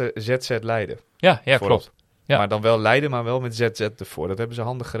Leiden zaten ZZ Leiden. ja voorop. klopt. Ja. Maar dan wel Leiden, maar wel met ZZ ervoor. Dat hebben ze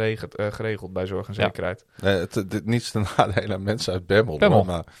handig geregeld bij Zorg en Zekerheid. Niets ten nadele aan mensen uit Bemmel. Bemmel.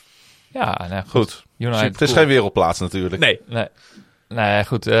 Maar Ja, nou, goed. Het is geen wereldplaats natuurlijk. Nee,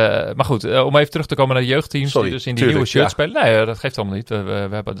 goed. Maar goed, om even terug te komen naar de jeugdteams die dus in die nieuwe shirt spelen. Nee, dat geeft allemaal niet. We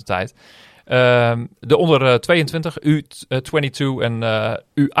hebben de tijd. De onder 22, U22 en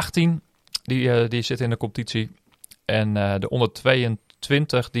U18, die zitten in de competitie. En de onder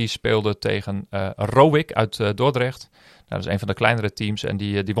 22, die speelde tegen Rowik uit Dordrecht. Nou, dat is een van de kleinere teams. En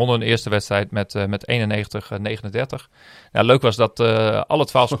die wonnen hun eerste wedstrijd met 91-39. Ja, leuk was dat alle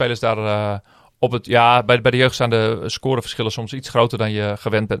 12 spelers daar op het... Ja, bij de jeugd staan de scoreverschillen soms iets groter dan je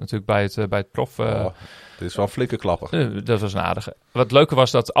gewend bent natuurlijk bij het prof. Dit is wel een flinke klapper. Dat was een aardige. Wat leuke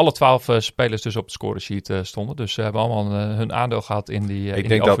was dat alle 12 spelers dus op het scoresheet stonden. Dus ze hebben allemaal hun aandeel gehad in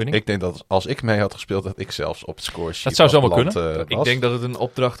die overwinning. Ik denk dat als ik mee had gespeeld, dat ik zelfs op het scoresheet dat zou zomaar kunnen. Ik denk dat het een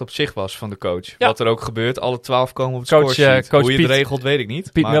opdracht op zich was van de coach. Ja. Wat er ook gebeurt, alle 12 komen op het scoresheet. Coach Hoe je Piet, het regelt, weet ik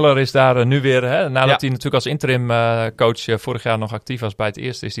niet. Piet Miller is daar nu weer, nadat hij natuurlijk als interim coach vorig jaar nog actief was bij het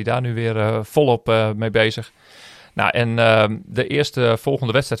eerste, is hij daar nu weer volop mee bezig. Nou, en de eerste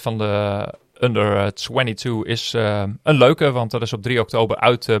volgende wedstrijd van de Under 22 is een leuke, want dat is op 3 oktober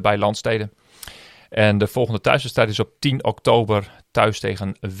uit bij Landsteden. En de volgende thuiswedstrijd is op 10 oktober thuis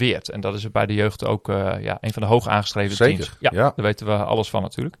tegen Weert. En dat is bij de jeugd ook een van de hoog aangeschreven teams. Ja, daar weten we alles van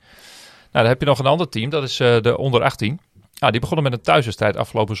natuurlijk. Nou, dan heb je nog een ander team, dat is de onder 18. Nou, die begonnen met een thuiswedstrijd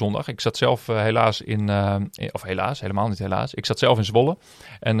afgelopen zondag. Ik zat zelf helemaal niet helaas. Ik zat zelf in Zwolle.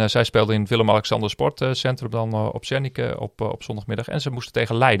 En zij speelden in het Willem-Alexander Sportcentrum dan op Zernike op zondagmiddag. En ze moesten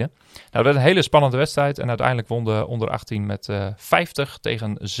tegen Leiden. Nou, dat werd een hele spannende wedstrijd. En uiteindelijk won de onder 18 met 50-47.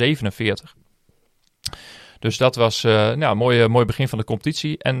 Dus dat was een mooi begin van de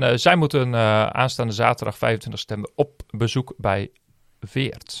competitie. En zij moeten aanstaande zaterdag 25 september op bezoek bij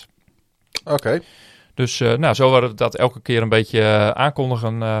Weert. Oké. Dus zo worden we dat elke keer een beetje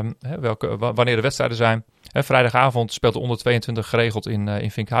aankondigen wanneer de wedstrijden zijn. Vrijdagavond speelt de onder 22 geregeld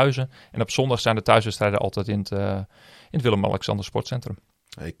in Vinkhuizen. En op zondag zijn de thuiswedstrijden altijd in het Willem-Alexander Sportcentrum.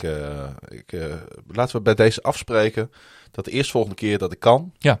 Laten we bij deze afspreken dat de eerstvolgende keer dat ik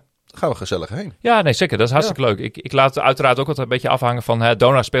kan, gaan we gezellig heen. Ja, nee, zeker. Dat is hartstikke leuk. Ik laat het uiteraard ook altijd een beetje afhangen van...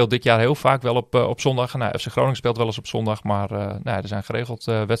 Donar speelt dit jaar heel vaak wel op zondag. Nou, FC Groningen speelt wel eens op zondag. Maar er zijn geregeld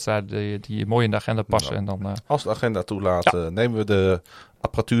wedstrijden die mooi in de agenda passen. En dan, als de agenda toelaat, nemen we de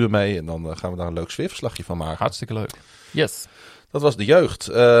apparatuur mee. En dan gaan we daar een leuk sfeerverslagje van maken. Hartstikke leuk. Yes. Dat was de jeugd.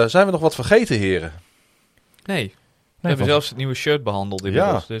 Zijn we nog wat vergeten, heren? Nee. We hebben zelfs het nieuwe shirt behandeld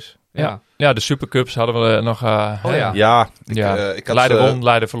inmiddels. Dus, ja, de Supercups hadden we nog... Ik had Leiden won,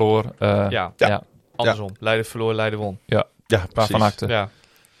 Leiden verloor. Andersom. Leiden verloor, Leiden won. Ja, precies. Van acte. Ja. De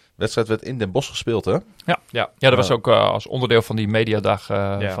wedstrijd werd in Den Bosch gespeeld, hè? Ja, dat was ook als onderdeel van die mediadag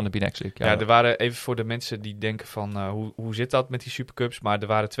van de BNX League. Ja, er waren even voor de mensen die denken van hoe zit dat met die Supercups? Maar er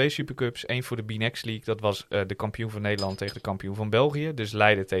waren 2 Supercups. 1 voor de BNX League. Dat was de kampioen van Nederland tegen de kampioen van België. Dus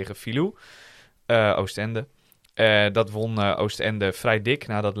Leiden tegen Filou. Oostende. Dat won Oostende vrij dik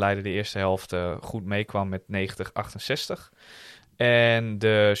nadat Leiden de eerste helft goed meekwam met 90-68. En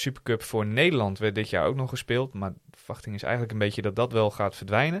de Supercup voor Nederland werd dit jaar ook nog gespeeld. Maar de verwachting is eigenlijk een beetje dat dat wel gaat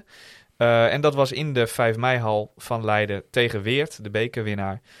verdwijnen. En dat was in de 5 mei-hal van Leiden tegen Weert, de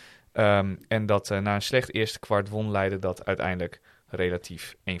bekerwinnaar. En dat na een slecht eerste kwart won Leiden dat uiteindelijk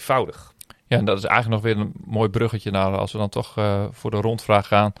relatief eenvoudig. Ja, en dat is eigenlijk nog weer een mooi bruggetje naar als we dan toch voor de rondvraag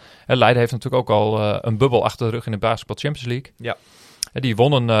gaan. En Leiden heeft natuurlijk ook al een bubbel achter de rug in de Basketball Champions League. Ja. Die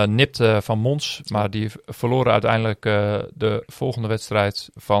wonnen nipt van Mons, maar die verloren uiteindelijk de volgende wedstrijd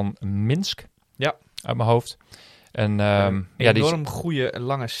van Minsk. Ja. Uit mijn hoofd. En, enorm goede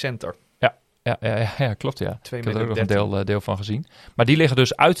lange center. Ja, klopt, ja. Ik heb er ook nog een deel van gezien. Maar die liggen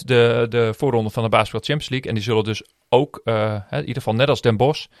dus uit de voorronde van de Basketball Champions League. En die zullen dus ook, in ieder geval net als Den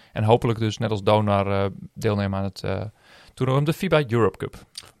Bosch... en hopelijk dus net als Donar deelnemen aan het toernooi om de FIBA Europe Cup.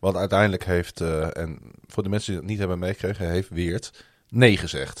 Want uiteindelijk heeft, en voor de mensen die het niet hebben meegekregen... heeft Weert nee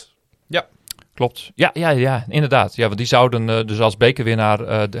gezegd. Ja, klopt. Ja, inderdaad. Ja, want die zouden dus als bekerwinnaar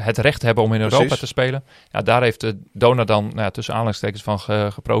het recht hebben om in Europa te spelen. Ja, daar heeft Donar dan tussen aanhalingstekens van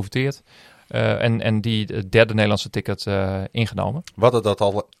geprofiteerd. En die derde Nederlandse ticket ingenomen.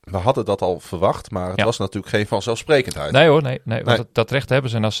 We hadden dat al verwacht, maar het was natuurlijk geen vanzelfsprekendheid. Nee hoor, nee. Want dat recht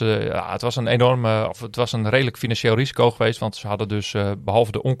hebben ze. En het was het was een redelijk financieel risico geweest. Want ze hadden dus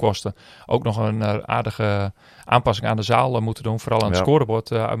behalve de onkosten ook nog een aardige aanpassing aan de zaal moeten doen. Vooral aan het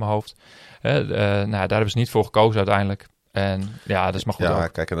scorebord uit mijn hoofd. Daar hebben ze niet voor gekozen uiteindelijk. En ja, dat is maar goed. Ja,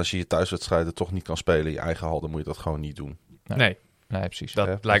 ook. kijk, en als je je thuiswedstrijden toch niet kan spelen in je eigen hal, dan moet je dat gewoon niet doen. Nee, precies.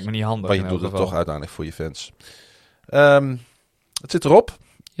 Dat lijkt me niet handig. Maar je doet het toch uiteindelijk voor je fans. Het zit erop.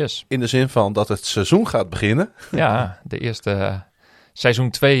 Yes. In de zin van dat het seizoen gaat beginnen. Ja, de eerste seizoen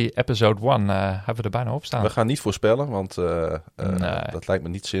 2, episode 1 hebben we er bijna op staan. We gaan niet voorspellen, want dat lijkt me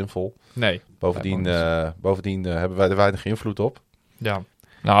niet zinvol. Nee. Bovendien hebben wij er weinig invloed op. Ja.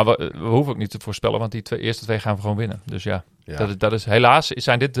 Nou, we hoeven ook niet te voorspellen, want die eerste 2 gaan we gewoon winnen. Dus ja. Dat is helaas,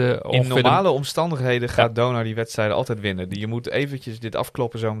 zijn dit de... In normale omstandigheden gaat Donar die wedstrijden altijd winnen. Je moet eventjes dit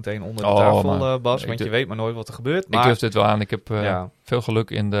afkloppen zometeen onder de tafel, Bas. Want je weet maar nooit wat er gebeurt. Maar... Ik durf dit wel aan. Ik heb veel geluk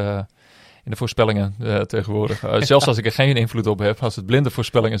in de voorspellingen tegenwoordig. Zelfs als ik er geen invloed op heb, als het blinde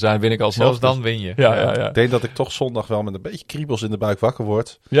voorspellingen zijn, win ik alsnog. Zelfs dan win je. Ja. Ik denk dat ik toch zondag wel met een beetje kriebels in de buik wakker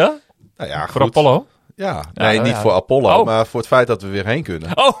word. Ja? Nou ja, voor Apollo? Ja, niet voor Apollo, maar voor het feit dat we weer heen kunnen.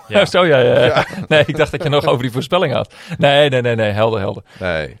 Zo ja. Nee, ik dacht dat je nog over die voorspelling had. Nee, helder.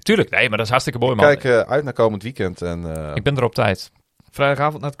 Nee. Tuurlijk, maar dat is hartstikke mooi, man. Kijk uit naar komend weekend. En, ik ben er op tijd.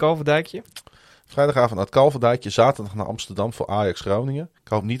 Vrijdagavond naar het Kalverdijkje. Vrijdagavond naar het Kalverdijkje, zaterdag naar Amsterdam voor Ajax Groningen. Ik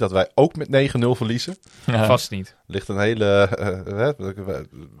hoop niet dat wij ook met 9-0 verliezen. Ja. Vast niet. Ligt een hele...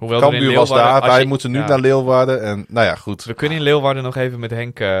 Cambuur was daar, wij moeten nu naar Leeuwarden. En nou ja, goed. We kunnen in Leeuwarden nog even met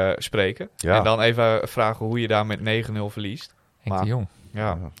Henk spreken. Ja. En dan even vragen hoe je daar met 9-0 verliest. Henk de Jong.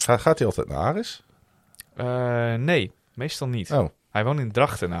 Ja. Gaat hij altijd naar Aris? Nee, meestal niet. Oh. Hij woont in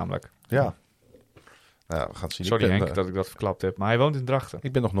Drachten namelijk. Ja. Nou, we gaan het zien. Sorry Henk dat ik dat verklapt heb, maar hij woont in Drachten.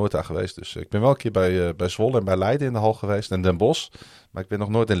 Ik ben nog nooit daar geweest, dus ik ben wel een keer bij Zwolle en bij Leiden in de hal geweest en Den Bosch. Maar ik ben nog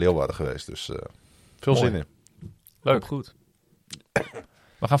nooit in Leeuwarden geweest, dus veel zin in. Leuk. Goed.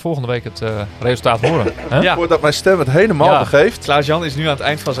 We gaan volgende week het resultaat horen. Ja. Voordat mijn stem het helemaal begeeft. Klaas-Jan is nu aan het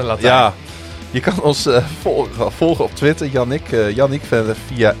eind van zijn Latijn. Ja, je kan ons volgen op Twitter. Yannick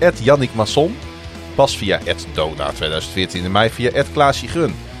via @YannickMasson. Bas via @Donar2014 en mij via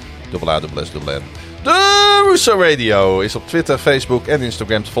 @KlaasjeGrun. @SSN. De Russo Radio is op Twitter, Facebook en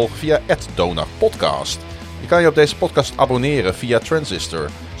Instagram te volgen via @DonarPodcast. Je kan je op deze podcast abonneren via Transistor,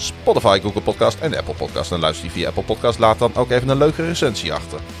 Spotify, Google Podcast en Apple Podcast. En luister je via Apple Podcast, laat dan ook even een leuke recensie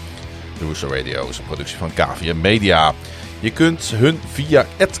achter. De Russo Radio is een productie van KVM Media. Je kunt hun via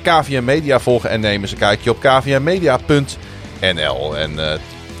 @KVM Media volgen en neem eens een kijkje op kvmmedia.nl. En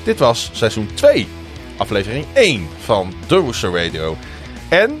dit was seizoen 2, aflevering 1 van de Russo Radio.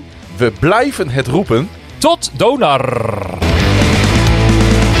 En we blijven het roepen. Tot Donar!